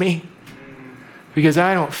help me? Because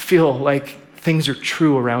I don't feel like things are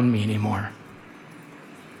true around me anymore.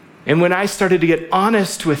 And when I started to get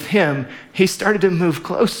honest with him, he started to move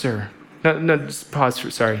closer. No, just pause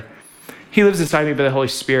for, sorry. He lives inside me by the Holy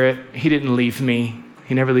Spirit. He didn't leave me.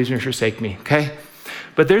 He never leaves me or forsake me, okay?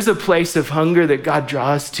 But there's a place of hunger that God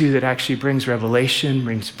draws to that actually brings revelation,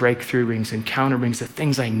 brings breakthrough, brings encounter, brings the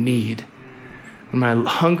things I need. In my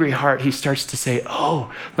hungry heart, he starts to say,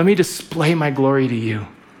 oh, let me display my glory to you.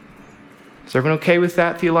 Is everyone okay with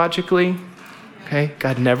that theologically? Okay,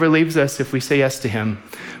 God never leaves us if we say yes to him,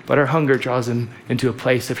 but our hunger draws him into a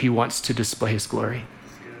place if he wants to display his glory.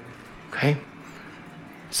 Okay?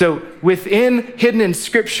 So within, hidden in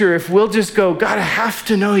Scripture, if we'll just go, God, I have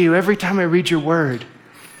to know you every time I read your word,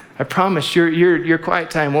 I promise your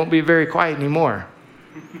quiet time won't be very quiet anymore.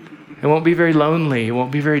 It won't be very lonely. It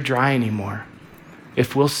won't be very dry anymore.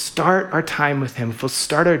 If we'll start our time with him, if we'll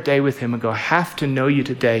start our day with him and go, I have to know you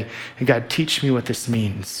today, and God, teach me what this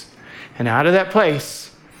means. And out of that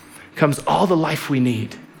place comes all the life we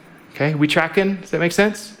need. Okay, we tracking? Does that make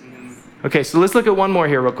sense? Okay, so let's look at one more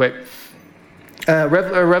here real quick.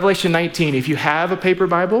 Revelation 19. If you have a paper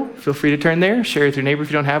Bible, feel free to turn there. Share it with your neighbor if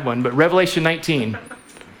you don't have one. But Revelation 19.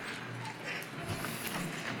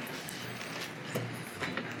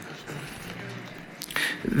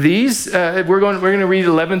 These, we're going to read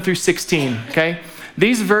 11 through 16, okay?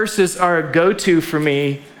 These verses are a go-to for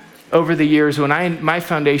me over the years when my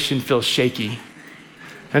foundation feels shaky.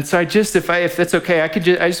 And so if that's okay, I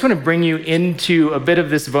just want to bring you into a bit of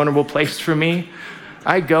this vulnerable place for me.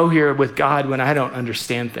 I go here with God when I don't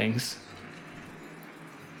understand things.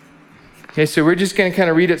 Okay, so we're just going to kind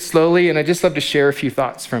of read it slowly, and I just love to share a few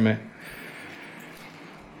thoughts from it.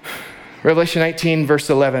 Revelation 19,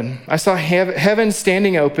 verse 11. I saw heaven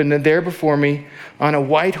standing open, and there before me on a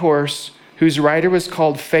white horse, whose rider was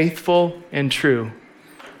called Faithful and True.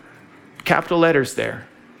 Capital letters there.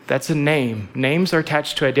 That's a name. Names are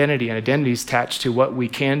attached to identity, and identity is attached to what we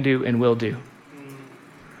can do and will do.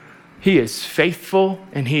 He is faithful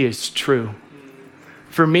and he is true.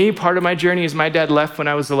 For me, part of my journey is my dad left when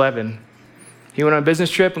I was 11. He went on a business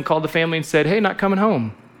trip and called the family and said, hey, not coming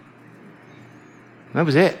home. That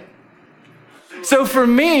was it. So for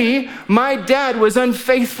me, my dad was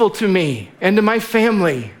unfaithful to me and to my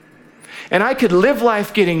family. And I could live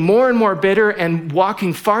life getting more and more bitter and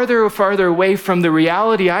walking farther and farther away from the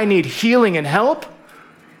reality I need healing and help,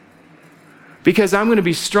 because I'm going to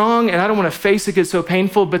be strong and I don't want to face it, it's so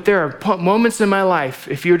painful. But there are moments in my life,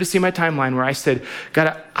 if you were to see my timeline, where I said,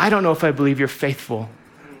 God, I don't know if I believe you're faithful.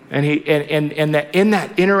 And that in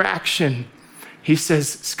that interaction, he says,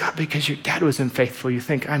 Scott, because your dad was unfaithful, you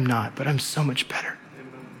think I'm not, but I'm so much better.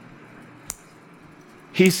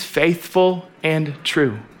 He's faithful and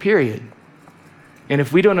true, period. And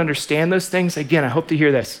if we don't understand those things, again, I hope to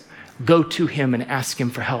hear this. Go to him and ask him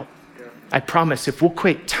for help. I promise, if we'll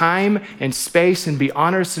create time and space and be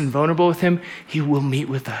honest and vulnerable with him, he will meet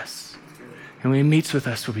with us. And when he meets with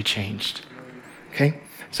us, we'll be changed. Okay?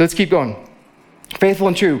 So let's keep going. Faithful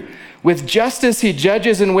and true. With justice, he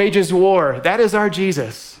judges and wages war. That is our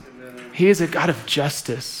Jesus. He is a God of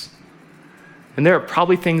justice. And there are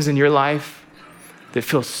probably things in your life that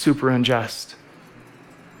feel super unjust.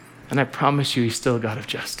 And I promise you, he's still a God of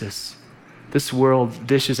justice. This world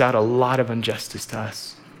dishes out a lot of injustice to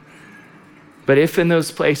us. But if in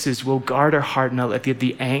those places we'll guard our heart and not let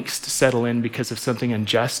the angst settle in because of something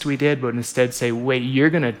unjust we did, but instead say, wait, you're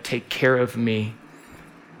going to take care of me.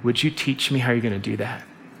 Would you teach me how you're going to do that?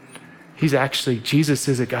 Jesus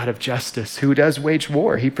is a God of justice who does wage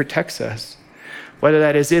war. He protects us. Whether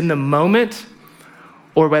that is in the moment,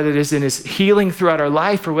 or whether it is in his healing throughout our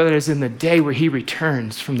life, or whether it is in the day where he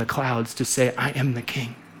returns from the clouds to say, I am the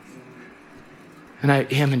king. And I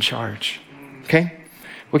am in charge. Okay?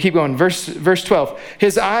 We'll keep going. Verse 12.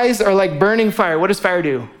 His eyes are like burning fire. What does fire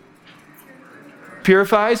do?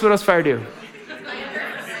 Purifies. What does fire do?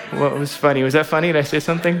 What was funny? Was that funny? Did I say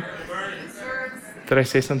something? Did I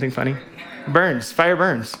say something funny? Burns. Fire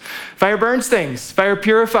burns. Fire burns things. Fire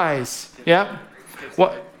purifies. Yeah.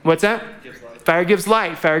 What's that? Fire gives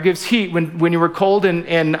light. Fire gives heat. When you were cold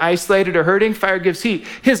and isolated or hurting, fire gives heat.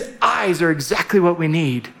 His eyes are exactly what we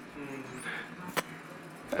need.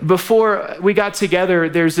 Before we got together,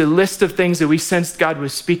 there's a list of things that we sensed God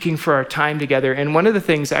was speaking for our time together. And one of the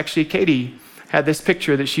things, actually, Katie had this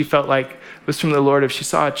picture that she felt like was from the Lord of she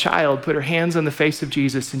saw a child put her hands on the face of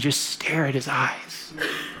Jesus and just stare at his eyes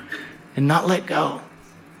and not let go.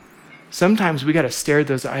 Sometimes we got to stare at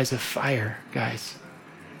those eyes of fire, guys.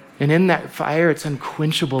 And in that fire, its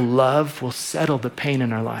unquenchable love will settle the pain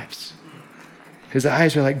in our lives. His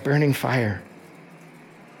eyes are like burning fire.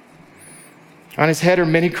 On his head are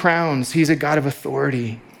many crowns. He's a God of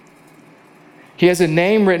authority. He has a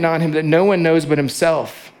name written on him that no one knows but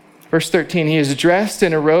himself. Verse 13, he is dressed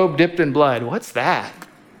in a robe dipped in blood. What's that?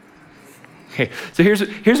 Okay, so here's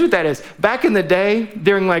what that is. Back in the day,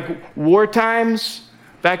 during like war times,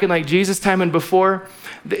 back in like Jesus' time and before,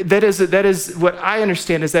 that is what I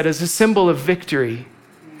understand is that is a symbol of victory.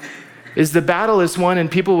 Is the battle is won and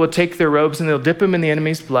people will take their robes and they'll dip them in the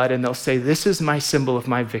enemy's blood and they'll say, this is my symbol of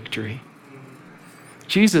my victory.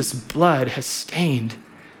 Jesus' blood has stained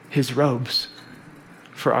his robes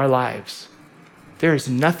for our lives. There is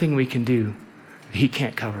nothing we can do that he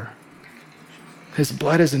can't cover. His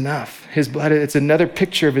blood is enough. His blood, it's another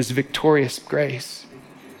picture of his victorious grace.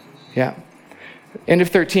 Yeah. End of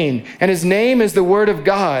 13. And his name is the Word of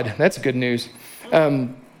God. That's good news.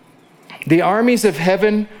 The armies of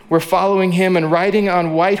heaven were following him and riding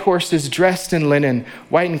on white horses dressed in linen,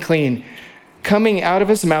 white and clean. Coming out of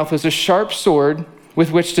his mouth was a sharp sword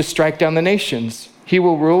with which to strike down the nations. He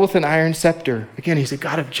will rule with an iron scepter. Again, he's a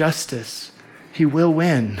God of justice. He will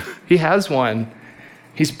win. He has won.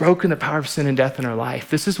 He's broken the power of sin and death in our life.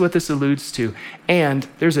 This is what this alludes to. And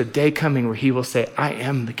there's a day coming where he will say, I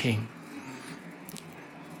am the king.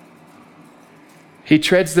 He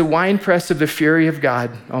treads the winepress of the fury of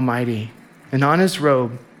God Almighty. And on his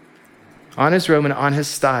robe and on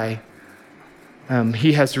his thigh,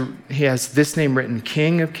 he has this name written,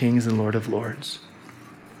 King of Kings and Lord of Lords.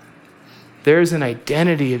 There's an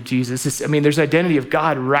identity of Jesus. There's an identity of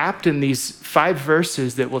God wrapped in these 5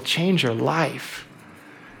 verses that will change our life.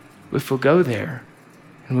 If we'll go there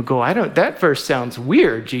and we'll go, that verse sounds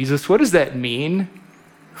weird, Jesus. What does that mean?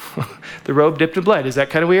 The robe dipped in blood. Is that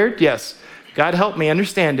kind of weird? Yes. God help me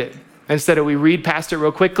understand it. Instead of we read past it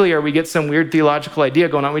real quickly or we get some weird theological idea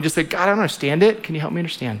going on, we just say, God, I don't understand it. Can you help me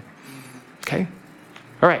understand? Okay.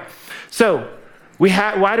 All right. So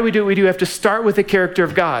why do we do what we do? We have to start with the character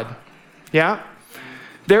of God. Yeah?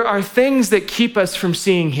 There are things that keep us from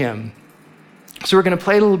seeing him. So we're going to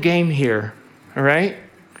play a little game here. All right?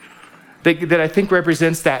 That I think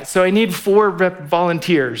represents that. So I need 4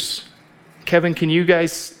 volunteers. Kevin, can you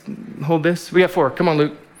guys hold this? We got 4. Come on,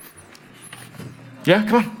 Luke. Yeah,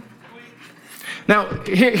 come on. Now,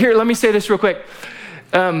 here, let me say this real quick.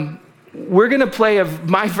 We're going to play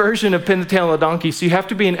my version of Pin the Tail on the Donkey. So you have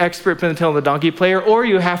to be an expert Pin the Tail on the Donkey player, or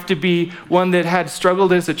you have to be one that had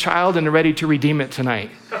struggled as a child and ready to redeem it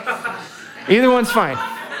tonight. Either one's fine.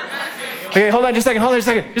 Okay, hold on just a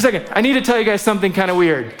second. I need to tell you guys something kind of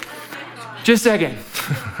weird. Just a second.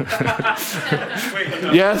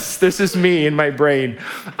 Yes, this is me in my brain.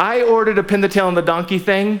 I ordered a Pin the Tail on the Donkey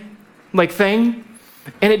thing,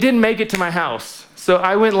 and it didn't make it to my house. So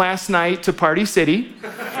I went last night to Party City,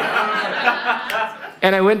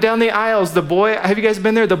 and I went down the aisles. Have you guys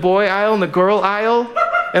been there? The boy aisle and the girl aisle,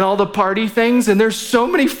 and all the party things, and there's so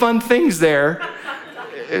many fun things there.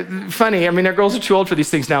 Funny, our girls are too old for these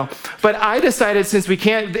things now. But I decided since we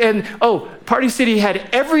can't, Party City had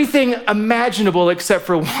everything imaginable except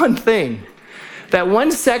for one thing. That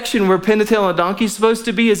one section where Pin the Tail on a Donkey is supposed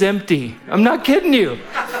to be is empty. I'm not kidding you.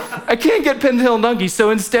 I can't get Pin the Tail on a Donkey,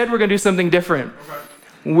 so instead we're going to do something different.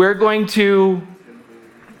 We're going to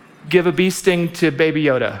give a bee sting to Baby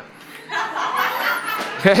Yoda.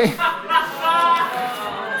 Okay?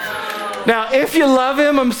 Now, if you love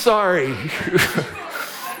him, I'm sorry.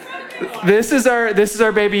 This is our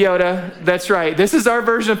Baby Yoda. That's right. This is our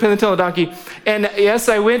version of Pin the Tail on a Donkey. And yes,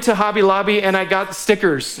 I went to Hobby Lobby and I got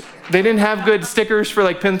stickers. They didn't have good stickers for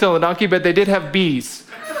Pin the Tail on a Donkey, but they did have bees.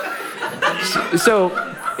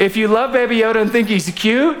 So if you love Baby Yoda and think he's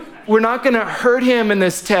cute, we're not going to hurt him in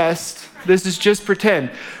this test. This is just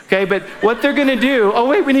pretend. Okay, but what they're going to do,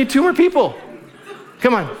 we need 2 more people.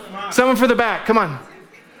 Come on. Someone for the back. Come on.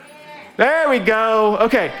 There we go.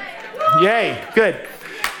 Okay. Yay. Good.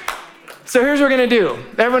 So here's what we're going to do.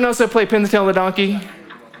 Everyone else that play Pin the Tail on the Donkey?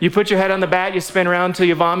 You put your head on the bat, you spin around until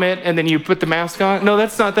you vomit, and then you put the mask on? No,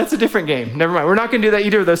 that's a different game. Never mind. We're not going to do that,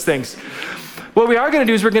 either of those things. What we are going to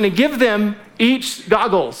do is we're going to give them each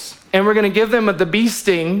goggles, and we're going to give them the bee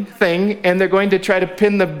sting thing, and they're going to try to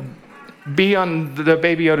pin the bee on the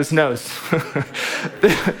Baby Yoda's nose.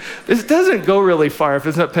 This doesn't go really far if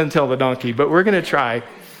it's not Pin the Tail on the Donkey, but we're going to try.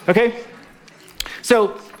 Okay?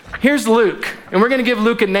 So here's Luke, and we're going to give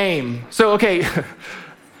Luke a name. So, okay,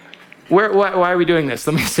 why are we doing this?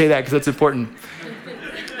 Let me say that because that's important.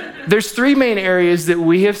 There's 3 main areas that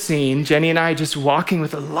we have seen, Jenny and I, just walking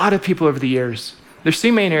with a lot of people over the years. There's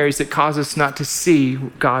 3 main areas that cause us not to see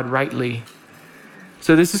God rightly.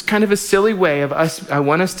 So this is kind of a silly way of us. I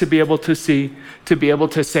want us to be able to see, to be able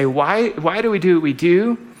to say, why do we do what we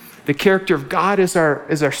do? The character of God is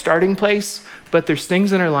our starting place, but there's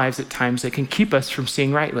things in our lives at times that can keep us from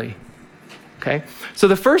seeing rightly. Okay? So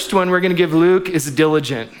the first one we're going to give Luke is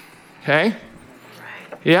diligent. Okay?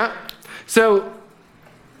 Yeah? So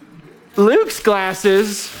Luke's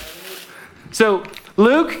glasses. So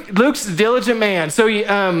Luke's a diligent man. So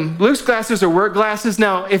Luke's glasses are work glasses.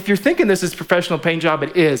 Now, if you're thinking this is a professional paint job,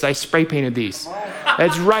 it is. I spray painted these.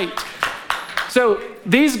 That's right. So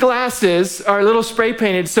these glasses are a little spray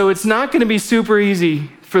painted, so it's not going to be super easy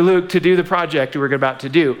for Luke to do the project we're about to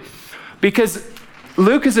do. Because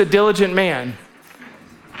Luke is a diligent man.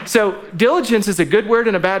 So diligence is a good word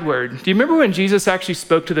and a bad word. Do you remember when Jesus actually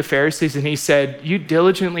spoke to the Pharisees and he said, you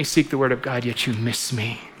diligently seek the word of God, yet you miss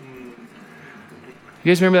me?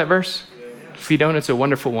 You guys remember that verse? If you don't, it's a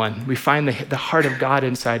wonderful one. We find the heart of God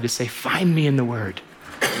inside to say, find me in the word.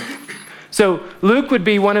 So Luke would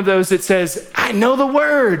be one of those that says, I know the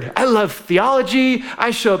word. I love theology. I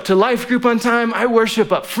show up to life group on time. I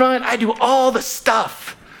worship up front. I do all the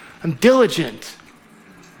stuff. I'm diligent.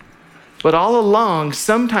 But all along,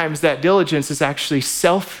 sometimes that diligence is actually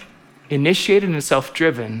self-initiated and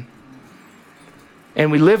self-driven.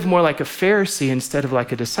 And we live more like a Pharisee instead of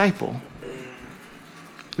like a disciple.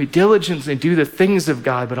 We diligently do the things of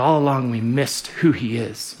God, but all along we missed who he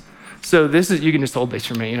is. So this is, you can just hold these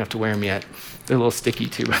for a minute. You don't have to wear them yet. They're a little sticky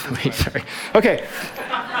too, by the way. Sorry. Okay.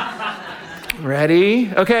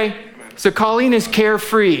 Ready? Okay. So Colleen is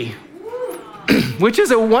carefree, which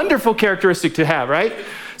is a wonderful characteristic to have, right?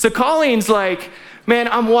 So Colleen's like, man,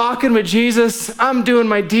 I'm walking with Jesus. I'm doing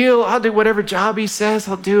my deal. I'll do whatever job he says.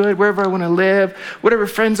 I'll do it wherever I want to live. Whatever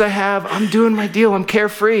friends I have, I'm doing my deal. I'm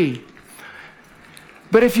carefree.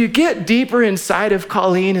 But if you get deeper inside of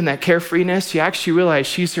Colleen and that carefreeness, you actually realize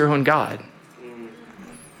she's her own God.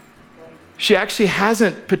 She actually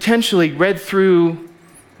hasn't potentially read through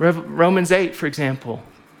Romans 8, for example,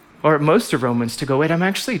 or most of Romans to go, wait, I'm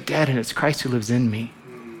actually dead and it's Christ who lives in me.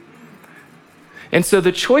 And so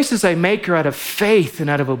the choices I make are out of faith and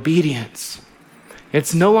out of obedience.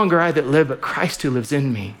 It's no longer I that live, but Christ who lives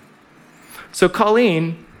in me. So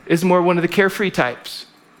Colleen is more one of the carefree types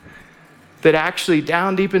that actually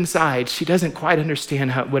down deep inside, she doesn't quite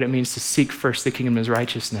understand what it means to seek first the kingdom of his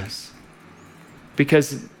righteousness.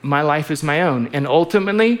 Because my life is my own. And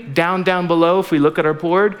ultimately, down below, if we look at our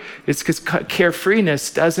board, it's because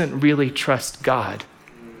carefreeness doesn't really trust God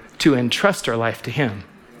to entrust our life to him,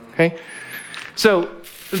 okay? So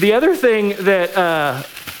the other thing that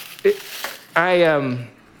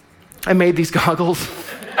I made these goggles.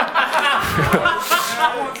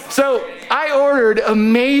 So I ordered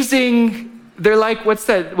amazing. They're like, what's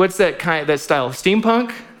that kind, that style?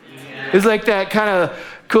 Steampunk? Yeah. It's like that kind of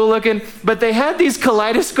cool looking. But they had these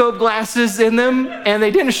kaleidoscope glasses in them, and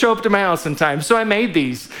they didn't show up to my house in time. So I made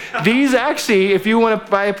these. These actually, if you want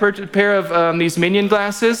to buy a pair of these Minion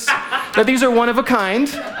glasses, now these are one of a kind.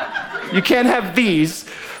 You can't have these,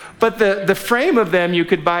 but the frame of them you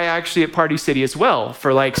could buy actually at Party City as well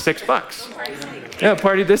for like $6. Yeah,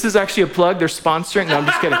 Party. This is actually a plug. They're sponsoring. No, I'm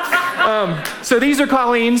just kidding. So these are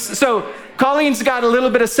Colleen's. So Colleen's got a little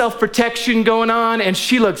bit of self-protection going on, and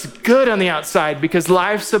she looks good on the outside because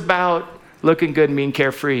life's about looking good and being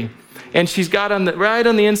carefree. And she's got right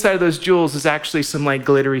on the inside of those jewels is actually some like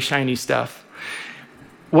glittery, shiny stuff.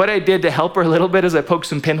 What I did to help her a little bit is I poked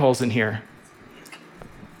some pinholes in here.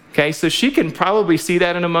 Okay, so she can probably see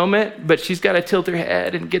that in a moment, but she's got to tilt her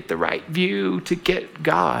head and get the right view to get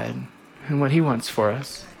God and what he wants for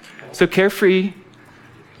us. So carefree,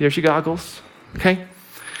 there's your goggles, okay?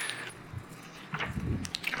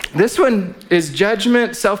 This one is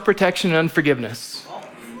judgment, self-protection, and unforgiveness.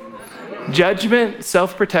 Judgment,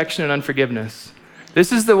 self-protection, and unforgiveness.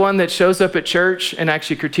 This is the one that shows up at church and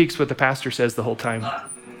actually critiques what the pastor says the whole time.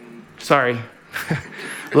 Sorry.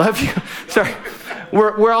 Love you. Sorry.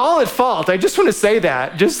 We're all at fault. I just want to say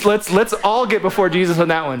that. Just let's all get before Jesus on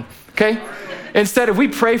that one, okay? Instead of we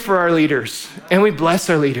pray for our leaders and we bless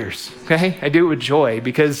our leaders, okay? I do it with joy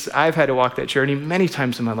because I've had to walk that journey many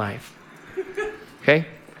times in my life, okay?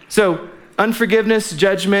 So unforgiveness,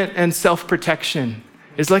 judgment, and self-protection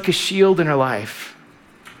is like a shield in our life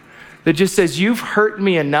that just says, you've hurt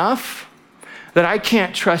me enough that I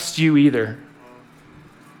can't trust you either.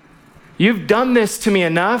 You've done this to me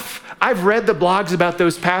enough. I've read the blogs about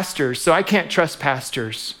those pastors, so I can't trust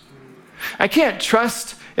pastors. I can't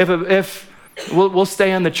trust if we'll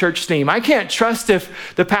stay on the church theme. I can't trust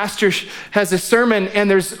if the pastor has a sermon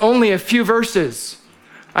and there's only a few verses.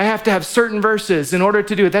 I have to have certain verses in order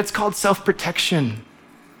to do it. That's called self-protection.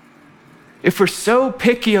 If we're so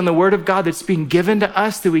picky on the word of God that's being given to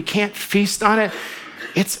us that we can't feast on it,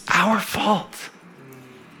 it's our fault.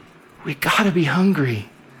 We gotta be hungry.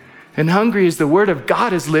 And hungry is the word of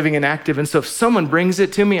God is living and active. And so if someone brings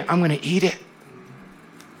it to me, I'm going to eat it.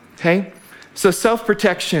 Okay? So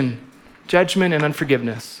self-protection, judgment, and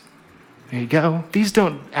unforgiveness. There you go. These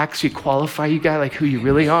don't actually qualify you guys like who you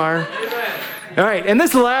really are. All right. And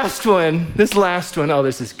this last one, oh,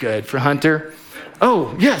 this is good for Hunter.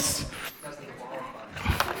 Oh, yes.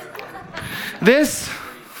 This.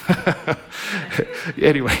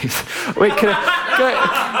 Anyways, wait, can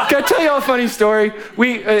I tell you all a funny story?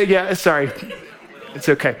 Sorry. It's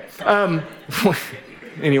okay.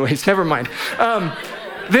 Anyways, never mind.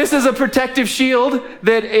 This is a protective shield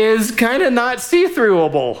that is kind of not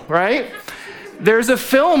see-throughable, right? There's a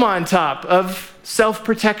film on top of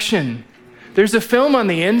self-protection. There's a film on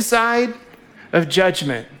the inside of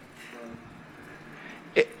judgment.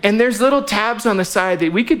 And there's little tabs on the side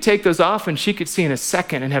that we could take those off and she could see in a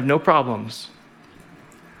second and have no problems.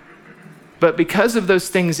 But because of those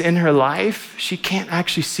things in her life, she can't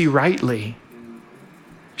actually see rightly.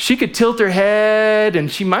 She could tilt her head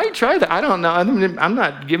and she might try that. I don't know. I'm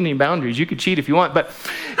not giving you boundaries. You could cheat if you want. But,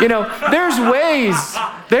 there's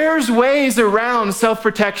ways around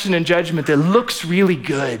self-protection and judgment that looks really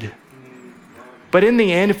good. But in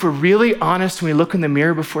the end, if we're really honest and we look in the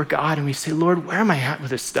mirror before God and we say, Lord, where am I at with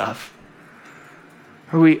this stuff?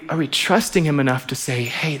 Are we trusting him enough to say,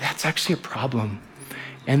 hey, that's actually a problem?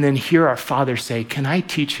 And then hear our Father say, can I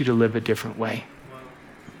teach you to live a different way?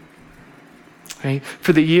 Right?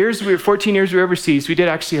 For the 14 years we were overseas, we did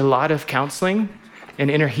actually a lot of counseling and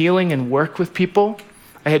inner healing and work with people.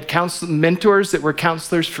 I had mentors that were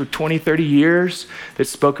counselors for 20, 30 years that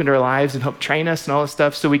spoke into our lives and helped train us and all this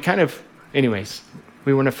stuff. So we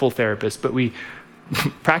we weren't a full therapist, but we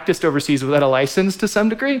practiced overseas without a license to some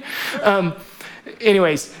degree.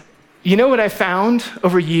 You know what I found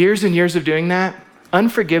over years and years of doing that?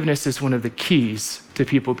 Unforgiveness is one of the keys to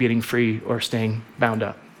people getting free or staying bound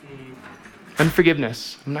up.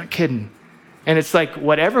 Unforgiveness. I'm not kidding. And it's like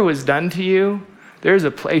whatever was done to you, there's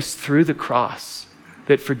a place through the cross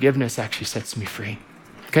that forgiveness actually sets me free.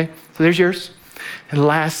 Okay? So there's yours. And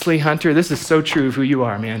lastly, Hunter, this is so true of who you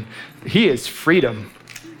are, man. He is freedom.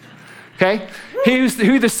 Okay?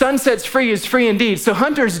 Who the Son sets free is free indeed. So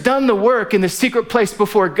Hunter's done the work in the secret place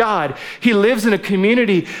before God. He lives in a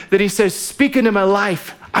community that he says, speak into my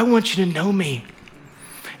life. I want you to know me.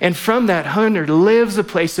 And from that, Hunter lives a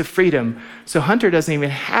place of freedom. So Hunter doesn't even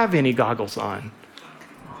have any goggles on.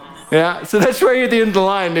 Yeah, so that's where you're at the end of the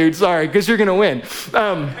line, dude. Sorry, because you're going to win.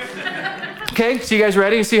 Okay, so you guys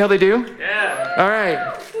ready? See how they do? Yeah. All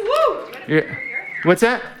right. What's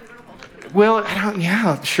that? Well,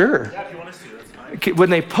 sure. Yeah, if you want us to, that's fine. When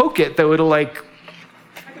they poke it, though, it'll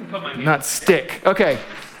not stick. Okay.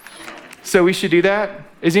 So we should do that?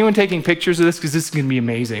 Is anyone taking pictures of this? Because this is going to be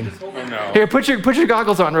amazing. Oh, no. Here, put your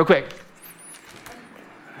goggles on real quick.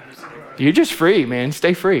 You're just free, man.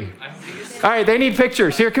 Stay free. All right, they need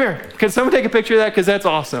pictures. Here, come here. Can someone take a picture of that? Because that's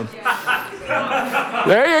awesome.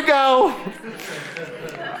 There you go.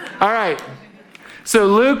 All right. So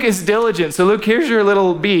Luke is diligent. So Luke, here's your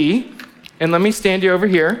little bee. And let me stand you over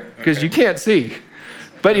here because you can't see.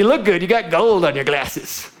 But you look good. You got gold on your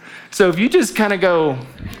glasses. So if you just kind of go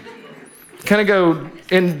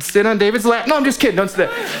and sit on David's lap. No, I'm just kidding. Don't sit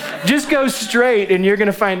there. Just go straight and you're going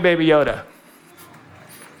to find Baby Yoda.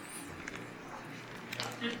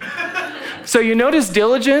 So you notice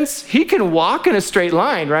diligence? He can walk in a straight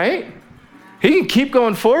line, right? He can keep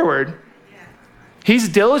going forward. He's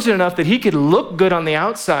diligent enough that he could look good on the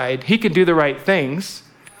outside. He can do the right things.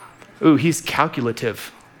 Ooh, he's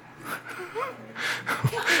calculative.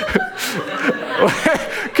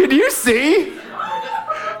 Could you see?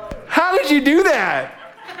 How did you do that?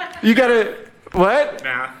 You gotta, what?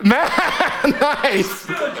 Math. Nice.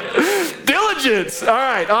 Diligence. All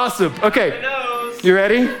right, awesome. Okay. You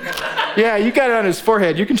ready? Yeah, you got it on his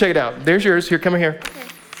forehead. You can check it out. There's yours. Here, come here.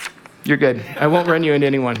 You're good. I won't run you into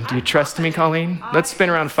anyone. Do you trust me, Colleen? Let's spin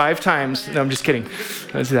around 5 times. No, I'm just kidding.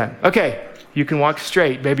 Let's do that. Okay, you can walk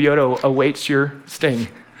straight. Baby Yoda awaits your sting.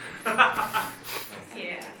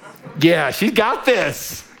 Yeah, she's got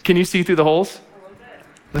this. Can you see through the holes?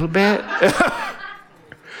 A little bit.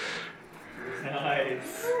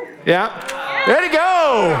 Nice. Yeah. There you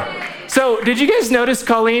go. So did you guys notice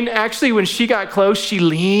Colleen, actually when she got close, she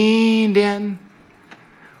leaned in?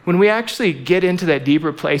 When we actually get into that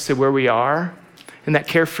deeper place of where we are, and that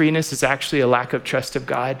carefreeness is actually a lack of trust of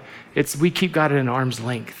God, we keep God at an arm's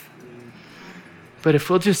length. But if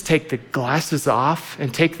we'll just take the glasses off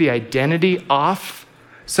and take the identity off,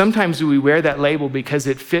 sometimes we wear that label because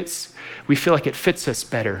we feel like it fits us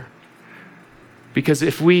better. Because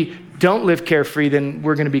if we don't live carefree, then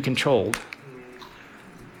we're going to be controlled.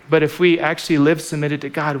 But if we actually live submitted to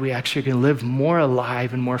God, we actually can live more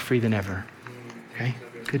alive and more free than ever. Okay?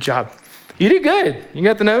 Good job. You did good. You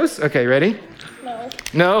got the nose? Okay, ready?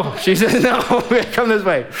 No. She said no. Come this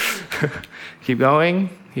way. Keep going.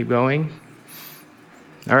 Keep going.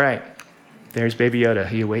 All right. There's Baby Yoda.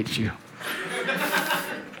 He awaits you.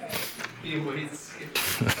 He awaits you.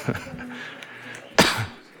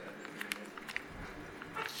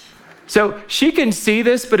 So she can see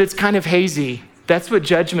this, but it's kind of hazy. That's what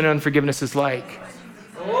judgment and unforgiveness is like.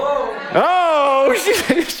 Oh,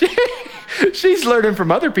 She's learning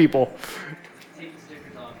from other people. Take the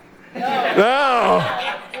stickers off.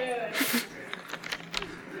 Oh.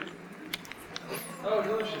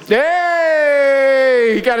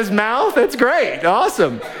 Hey, he got his mouth. That's great.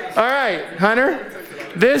 Awesome. All right, Hunter.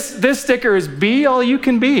 This sticker is be all you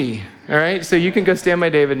can be. All right, so you can go stand by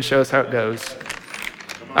David and show us how it goes.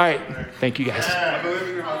 All right, thank you guys.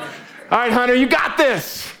 All right, Hunter, you got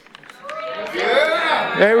this.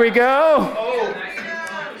 There we go.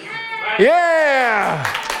 Yeah.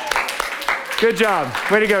 Good job.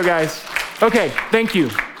 Way to go, guys. Okay, thank you.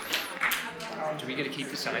 Do we get to keep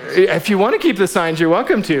the signs? If you want to keep the signs, you're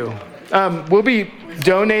welcome to. We'll be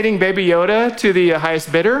donating Baby Yoda to the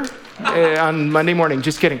highest bidder on Monday morning.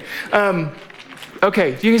 Just kidding.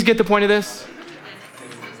 Okay, do you guys get the point of this?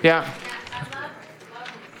 Yeah.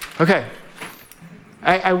 Okay.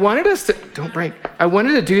 I wanted us to, don't break. I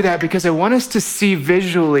wanted to do that because I want us to see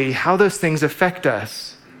visually how those things affect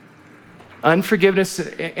us. Unforgiveness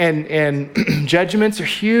and judgments are a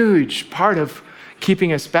huge part of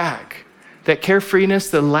keeping us back. That carefreeness,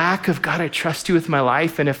 the lack of, God, I trust you with my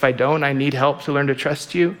life, and if I don't, I need help to learn to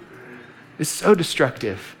trust you, is so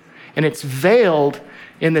destructive. And it's veiled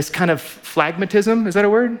in this kind of phlegmatism. Is that a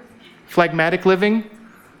word? Phlegmatic living?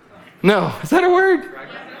 No. Is that a word?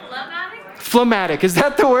 Phlegmatic. Is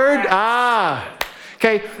that the word?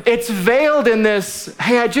 Okay. It's veiled in this,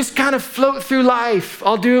 hey, I just kind of float through life.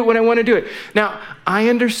 I'll do it when I want to do it. Now, I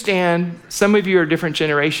understand some of you are a different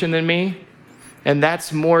generation than me, and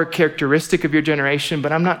that's more characteristic of your generation,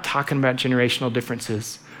 but I'm not talking about generational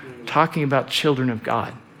differences. I'm talking about children of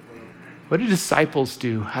God. What do disciples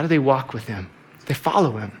do? How do they walk with him? They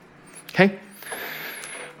follow him. Okay?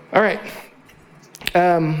 All right.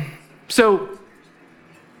 So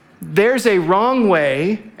there's a wrong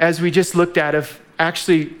way, as we just looked at, of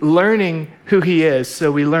actually learning who he is,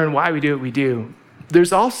 so we learn why we do what we do.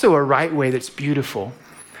 There's also a right way that's beautiful.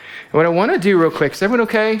 And what I want to do real quick, is everyone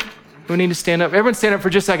okay? We need to stand up. Everyone stand up for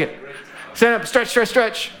just a second. Stand up, stretch, stretch,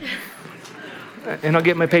 stretch. And I'll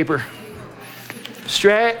get my paper.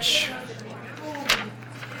 Stretch.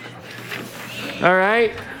 All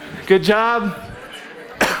right, good job.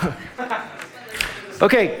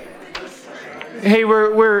 Okay. Hey,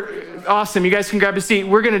 we're awesome. You guys can grab a seat.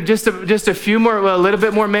 We're gonna just a few more, a little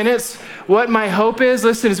bit more minutes. What my hope is,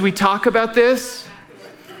 listen, as we talk about this,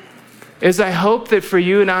 is I hope that for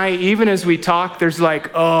you and I, even as we talk, there's like,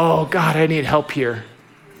 oh God, I need help here.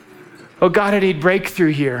 Oh God, I need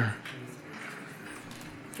breakthrough here.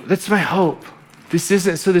 That's my hope. This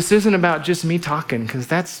isn't about just me talking, because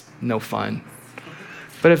that's no fun.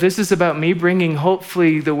 But if this is about me bringing,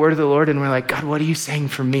 hopefully, the word of the Lord, and we're like, God, what are you saying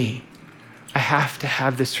for me? I have to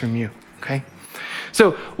have this from you, okay?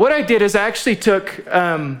 So what I did is I actually took,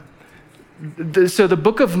 the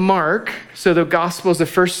book of Mark, so the Gospels, the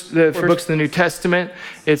first books of the New Testament,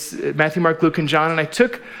 it's Matthew, Mark, Luke, and John, and I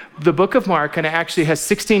took the book of Mark, and it actually has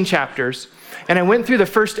 16 chapters, and I went through the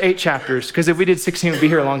first 8 chapters, because if we did 16, we'd be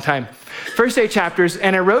here a long time. First 8 chapters,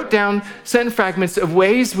 and I wrote down sentence fragments of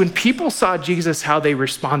ways when people saw Jesus, how they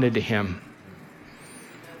responded to him.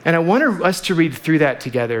 And I want us to read through that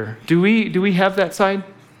together. Do we have that side?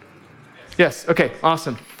 Yes, okay,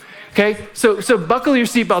 awesome. Okay, so buckle your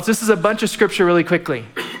seatbelts. This is a bunch of scripture really quickly.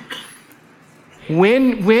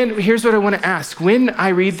 Here's what I want to ask. When I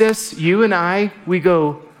read this, you and we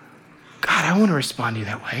go, God, I want to respond to you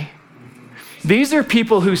that way. These are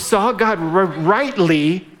people who saw God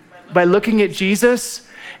rightly by looking at Jesus,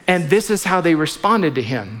 and this is how they responded to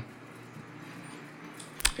him.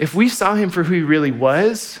 If we saw him for who he really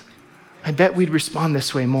was, I bet we'd respond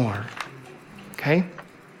this way more. Okay?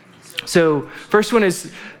 So, first one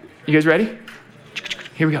is, you guys ready?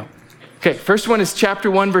 Here we go. Okay, first one is chapter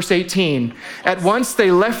 1, verse 18. At once they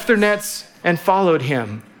left their nets and followed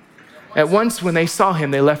him. At once when they saw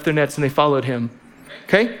him, they left their nets and they followed him.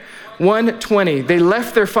 Okay? 1:20. They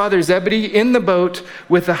left their father Zebedee in the boat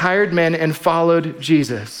with the hired men and followed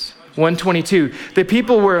Jesus. 1:22. The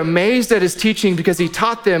people were amazed at his teaching because he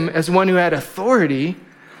taught them as one who had authority,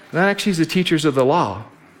 not actually as the teachers of the law.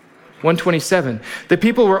 1:27. The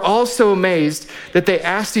people were also amazed that they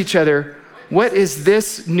asked each other, what is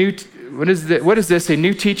this, a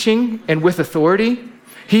new teaching and with authority?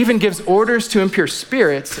 He even gives orders to impure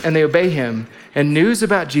spirits, and they obey him. And news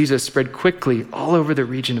about Jesus spread quickly all over the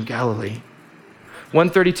region of Galilee.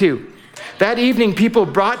 1:32. That evening, people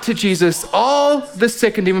brought to Jesus all the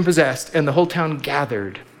sick and demon-possessed, and the whole town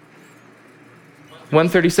gathered.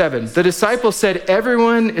 1:37. The disciples said,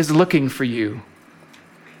 everyone is looking for you.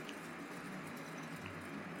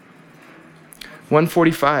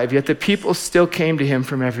 1:45. Yet the people still came to him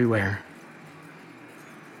from everywhere.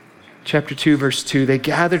 Chapter 2, verse 2, they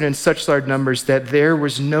gathered in such large numbers that there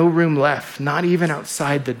was no room left, not even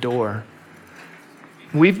outside the door.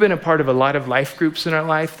 We've been a part of a lot of life groups in our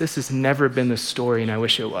life. This has never been the story, and I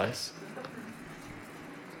wish it was.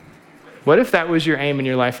 What if that was your aim in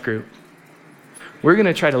your life group? We're going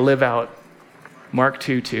to try to live out Mark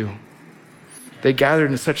 2:2. They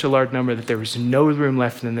gathered in such a large number that there was no room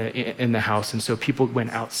left in the house, and so people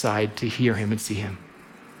went outside to hear him and see him.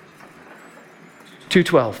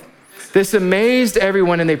 2:12. This amazed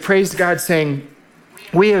everyone, and they praised God, saying,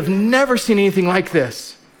 "We have never seen anything like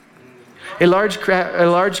this." A large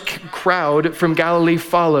crowd from Galilee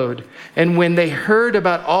followed, and when they heard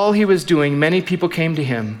about all he was doing, many people came to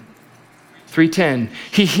him. 3:10.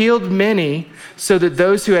 He healed many, so that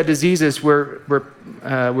those who had diseases were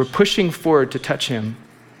pushing forward to touch him.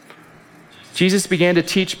 Jesus began to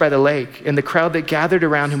teach by the lake, and the crowd that gathered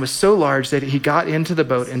around him was so large that he got into the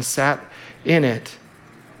boat and sat in it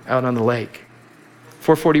out on the lake.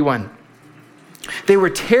 4:41. They were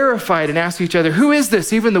terrified and asked each other, "Who is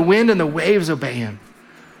this? Even the wind and the waves obey him."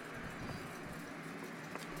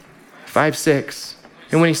 5:6.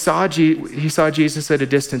 And when he saw Jesus at a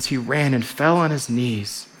distance, he ran and fell on his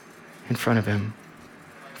knees in front of him.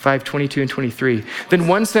 5:22 and 23. Then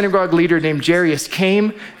one synagogue leader named Jairus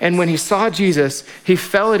came, and when he saw Jesus, he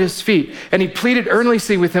fell at his feet, and he pleaded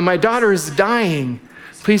earnestly with him, "My daughter is dying.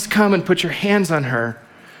 Please come and put your hands on her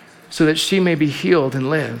so that she may be healed and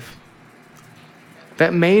live."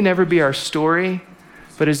 That may never be our story,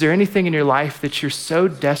 but is there anything in your life that you're so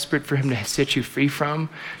desperate for him to set you free from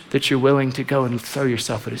that you're willing to go and throw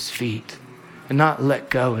yourself at his feet and not let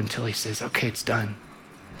go until he says, "Okay, it's done"?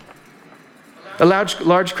 A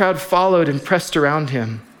large crowd followed and pressed around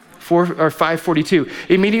him. 5:42.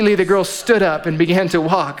 Immediately the girl stood up and began to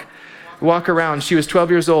walk around. She was 12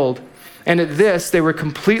 years old. And at this, they were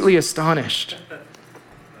completely astonished.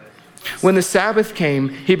 When the Sabbath came,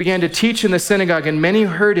 he began to teach in the synagogue, and many who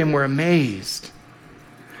heard him were amazed.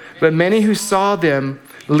 But many who saw them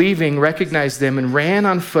leaving recognized them and ran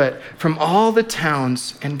on foot from all the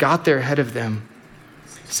towns and got there ahead of them.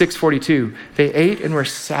 6:42. They ate and were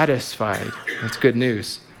satisfied. That's good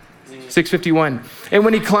news. 6:51. And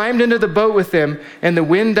when he climbed into the boat with them and the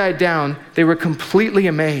wind died down, they were completely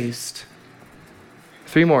amazed.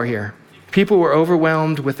 3 more here. People were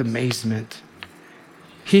overwhelmed with amazement.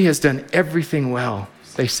 He has done everything well,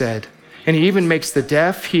 they said. And he even makes the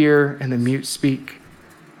deaf hear and the mute speak.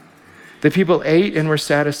 The people ate and were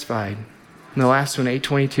satisfied. And the last one,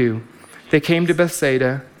 8:22. They came to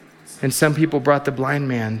Bethsaida, and some people brought the blind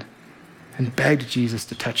man and begged Jesus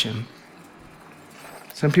to touch him.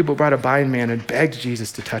 Some people brought a blind man and begged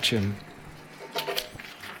Jesus to touch him.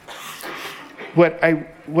 What I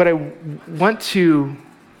want to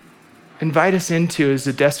invite us into is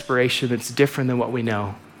a desperation that's different than what we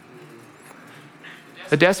know.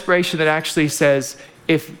 A desperation that actually says,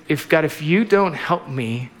 if God, if you don't help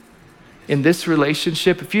me in this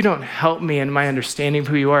relationship, if you don't help me in my understanding of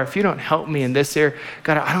who you are, if you don't help me in this area,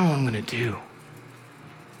 God, I don't know what I'm going to do.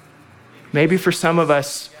 Maybe for some of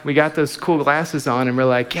us, we got those cool glasses on and we're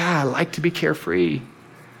like, yeah, I like to be carefree.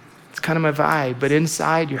 It's kind of my vibe. But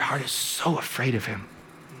inside, your heart is so afraid of him.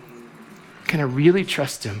 Can I really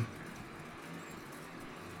trust him?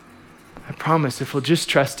 I promise if we'll just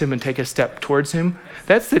trust him and take a step towards him,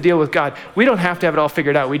 that's the deal with God. We don't have to have it all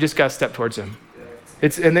figured out. We just got to step towards him.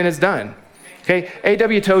 And then it's done. Okay,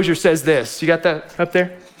 A.W. Tozer says this. You got that up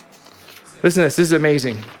there? Listen to this. This is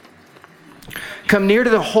amazing. Come near to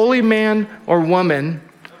the holy man or woman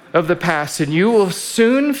of the past, and you will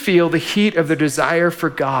soon feel the heat of the desire for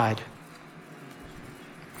God.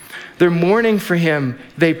 They're mourning for him.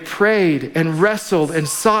 They prayed and wrestled and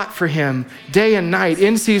sought for him day and night,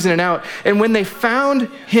 in season and out. And when they found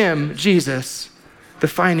him, Jesus, the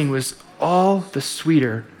finding was all the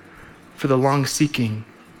sweeter for the long seeking.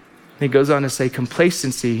 And he goes on to say,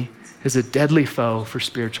 complacency is a deadly foe for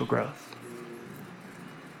spiritual growth.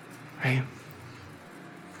 Right?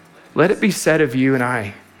 Let it be said of you and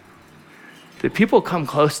I that people come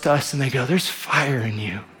close to us and they go, there's fire in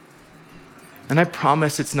you. And I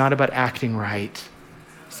promise it's not about acting right.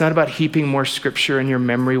 It's not about heaping more scripture in your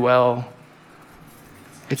memory well.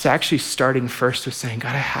 It's actually starting first with saying,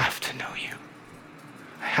 God, I have to know you.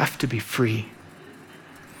 I have to be free.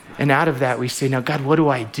 And out of that, we say, now, God, what do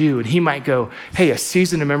I do? And he might go, hey, a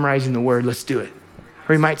season of memorizing the word, let's do it.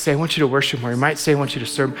 Or he might say, I want you to worship more. He might say, I want you to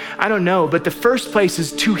serve. I don't know, but the first place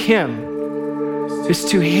is to him. It's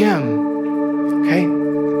to him, okay?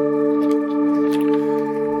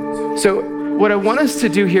 So what I want us to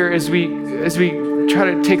do here as we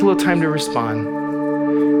try to take a little time to respond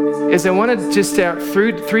is I want to just out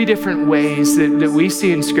through 3 different ways that we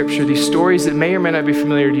see in Scripture, these stories that may or may not be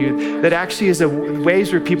familiar to you, that actually is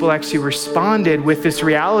ways where people actually responded with this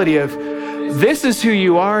reality of, this is who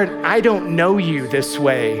you are, and I don't know you this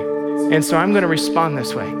way, and so I'm going to respond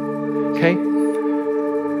this way, okay?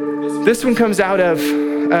 This one comes out of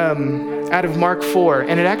Mark 4,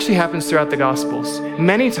 and it actually happens throughout the Gospels.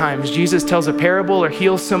 Many times, Jesus tells a parable or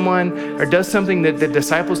heals someone or does something that the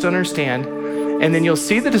disciples don't understand, and then you'll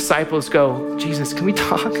see the disciples go, Jesus, can we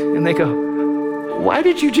talk? And they go, why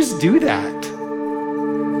did you just do that?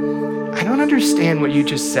 I don't understand what you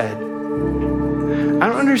just said. I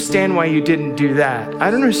don't understand why you didn't do that. I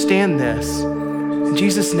don't understand this. And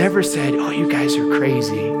Jesus never said, oh, you guys are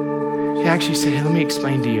crazy. He actually said, hey, let me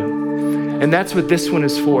explain to you. And that's what this one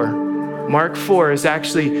is for. Mark 4 is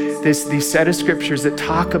actually these set of scriptures that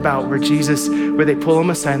talk about where they pull him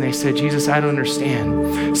aside and they say, Jesus, I don't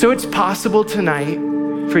understand. So it's possible tonight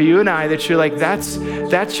for you and I that you're like, that's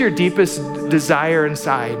your deepest desire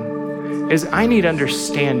inside, is I need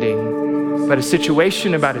understanding about a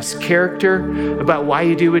situation, about his character, about why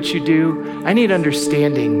you do what you do. I need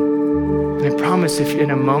understanding. And I promise if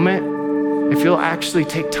in a moment, if you'll actually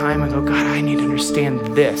take time and go, God, I need to understand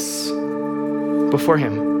this before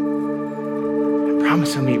him, I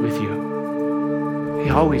promise he'll meet with you. He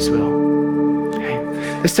always will. Okay.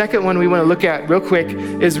 The second one we want to look at real quick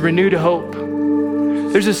is renew to hope.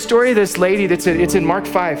 There's a story of this lady it's in Mark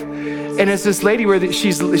 5. And it's this lady where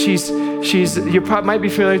she's you probably might be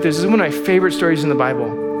familiar with this. This is one of my favorite stories in the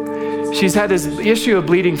Bible. She's had this issue of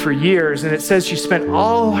bleeding for years, and it says she spent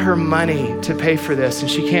all her money to pay for this,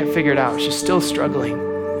 and she can't figure it out. She's still struggling.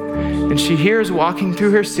 And she hears walking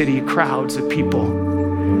through her city crowds of people.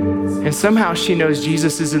 And somehow she knows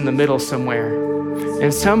Jesus is in the middle somewhere.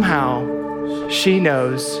 And somehow she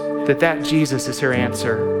knows that Jesus is her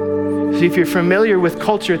answer. See, if you're familiar with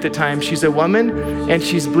culture at the time, she's a woman and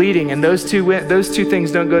she's bleeding, and those two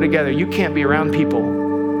things don't go together. You can't be around people.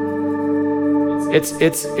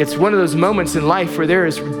 It's one of those moments in life where there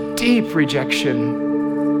is deep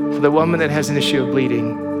rejection for the woman that has an issue of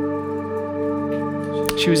bleeding.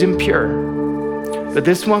 She was impure, but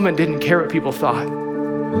this woman didn't care what people thought.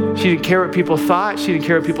 She didn't care what people thought. She didn't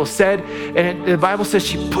care what people said. And the Bible says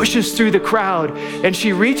she pushes through the crowd and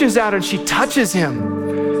she reaches out and she touches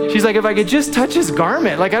him. She's like, if I could just touch his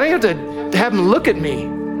garment, like I don't have to have him look at me.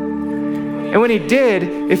 And when he did,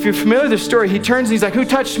 if you're familiar with the story, he turns and he's like, who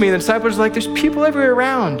touched me? And the disciples are like, there's people everywhere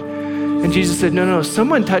around. And Jesus said, no,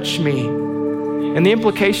 someone touched me. And the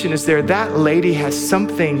implication is there, that lady has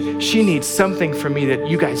something, she needs something from me that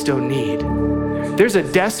you guys don't need. There's a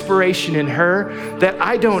desperation in her that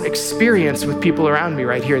I don't experience with people around me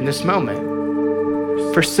right here in this moment.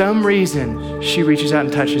 For some reason, she reaches out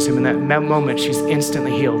and touches him. In that moment, she's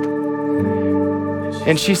instantly healed.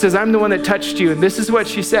 And she says, I'm the one that touched you. And this is what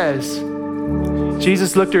she says.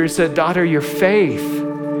 Jesus looked at her and said, daughter, your faith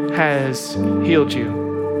has healed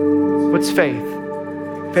you. What's faith?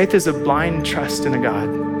 Faith is a blind trust in a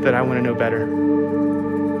God that I want to know better.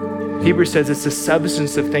 Hebrews says it's the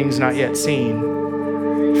substance of things not yet seen.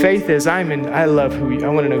 Faith is, I want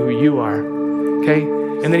to know who you are. Okay?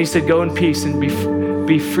 And then he said, go in peace and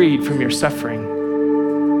be freed from your suffering.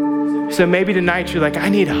 So maybe tonight you're like, I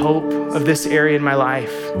need hope of this area in my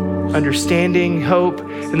life. Understanding, hope.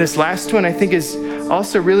 And this last one I think is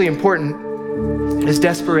also really important, is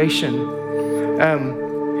desperation.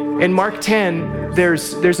 In Mark 10,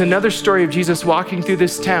 there's another story of Jesus walking through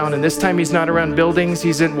this town, and this time he's not around buildings,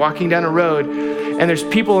 he's walking down a road, and there's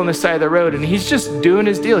people on the side of the road, and he's just doing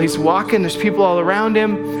his deal. He's walking, there's people all around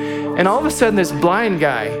him, and all of a sudden this blind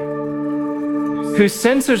guy, whose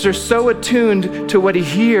senses are so attuned to what he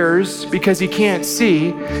hears because he can't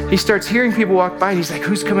see, he starts hearing people walk by, and he's like,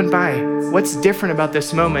 who's coming by? What's different about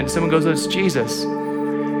this moment? Someone goes, oh, it's Jesus.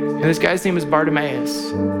 And this guy's name is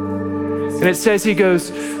Bartimaeus. And it says he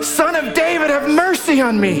goes, Son of David, have mercy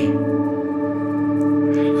on me.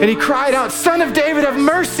 And he cried out, Son of David, have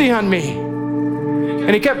mercy on me.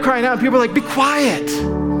 And he kept crying out, and people were like, be quiet.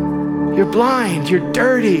 You're blind, you're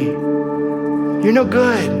dirty, you're no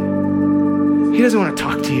good. He doesn't want to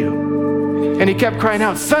talk to you. And he kept crying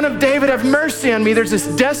out, Son of David, have mercy on me. There's this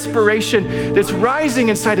desperation that's rising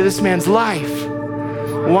inside of this man's life.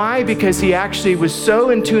 Why? Because he actually was so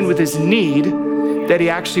in tune with his need that he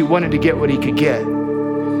actually wanted to get what he could get.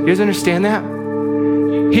 You guys understand that?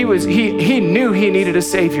 He knew he needed a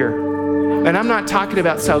savior. And I'm not talking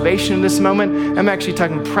about salvation in this moment. I'm actually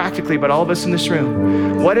talking practically about all of us in this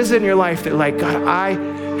room. What is it in your life that like, God, I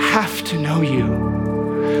have to know you.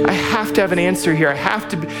 I have to have an answer here. I have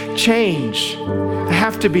to change. I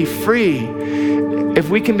have to be free. if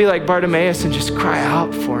we can be like Bartimaeus and just cry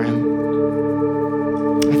out for him,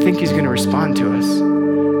 I think he's going to respond to us.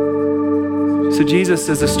 So Jesus,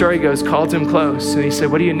 as the story goes, called him close. And he said,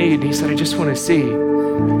 what do you need? And he said, I just want to see.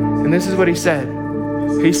 And this is what he said.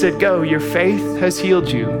 He said, go, your faith has healed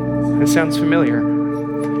you. That sounds familiar.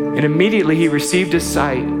 And immediately he received his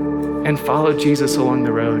sight and followed Jesus along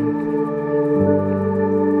the road.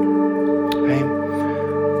 Okay?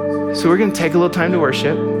 So we're going to take a little time to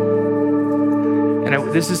worship. And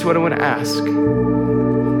this is what I want to ask.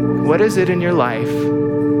 What is it in your life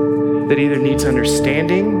that either needs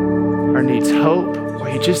understanding or needs hope, or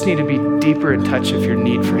you just need to be deeper in touch of your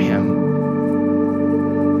need for him?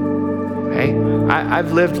 Okay?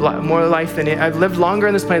 I've lived more life I've lived longer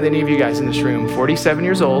on this planet than any of you guys in this room. 47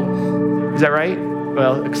 years old. Is that right?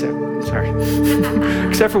 Well, except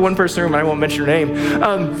for one person in the room, I won't mention her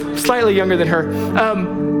name. Slightly younger than her.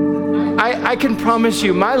 I can promise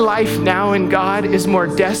you, my life now in God is more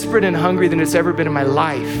desperate and hungry than it's ever been in my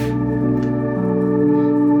life.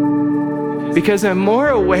 Because I'm more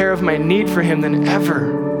aware of my need for him than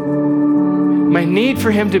ever. My need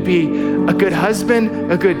for him to be a good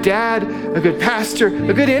husband, a good dad, a good pastor,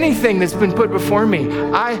 a good anything that's been put before me.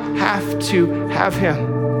 I have to have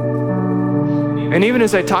him. And even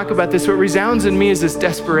as I talk about this, what resounds in me is this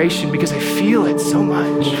desperation because I feel it so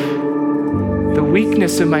much. The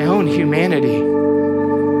weakness of my own humanity.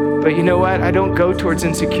 But you know what? I don't go towards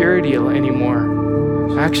insecurity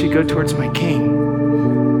anymore. I actually go towards my King.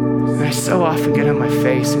 And I so often get on my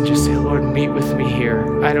face and just say, Lord, meet with me here.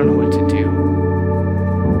 I don't know what to do.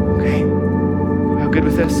 Okay? How good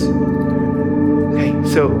with this? Okay,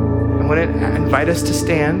 so I want to invite us to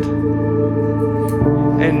stand.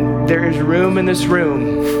 And there is room in this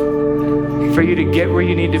room for you to get where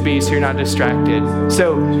you need to be so you're not distracted.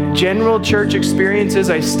 So general church experiences,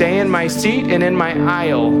 I stay in my seat and in my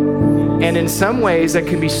aisle. And in some ways that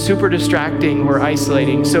can be super distracting or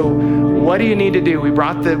isolating. So what do you need to do? We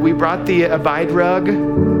brought the Abide rug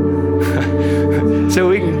so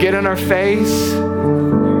we can get on our face.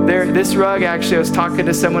 This rug, actually, I was talking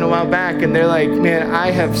to someone a while back and they're like, man,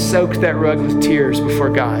 I have soaked that rug with tears before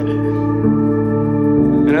God.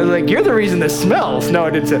 And I was like, you're the reason this smells. No, I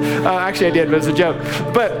didn't say. Actually, I did, but it was a joke.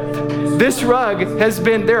 But this rug has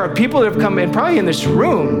been, there are people that have come in, probably in this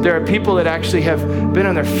room, there are people that actually have been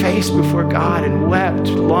on their face before God and wept,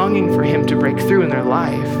 longing for him to break through in their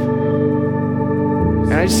life.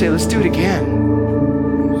 And I just say, let's do it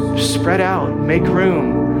again. Just spread out, make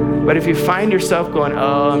room. But if you find yourself going,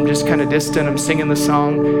 oh, I'm just kind of distant, I'm singing the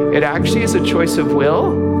song, it actually is a choice of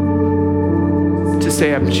will to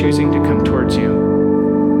say, I'm choosing to come towards you.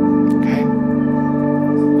 Okay?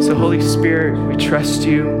 So Holy Spirit, we trust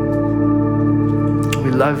you.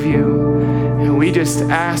 We love you. And we just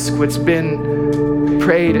ask what's been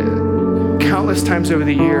prayed countless times over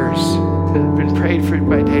the years, that have been prayed for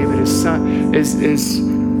by David, his son, is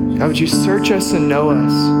God, would you search us and know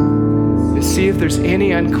us, to see if there's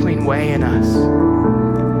any unclean way in us,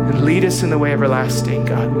 and lead us in the way everlasting.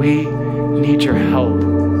 God, we need your help.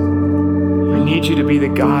 We need you to be the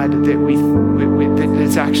God that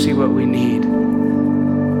that's actually what we need.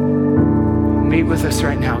 Meet with us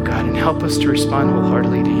right now, God, and help us to respond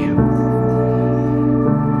wholeheartedly to you.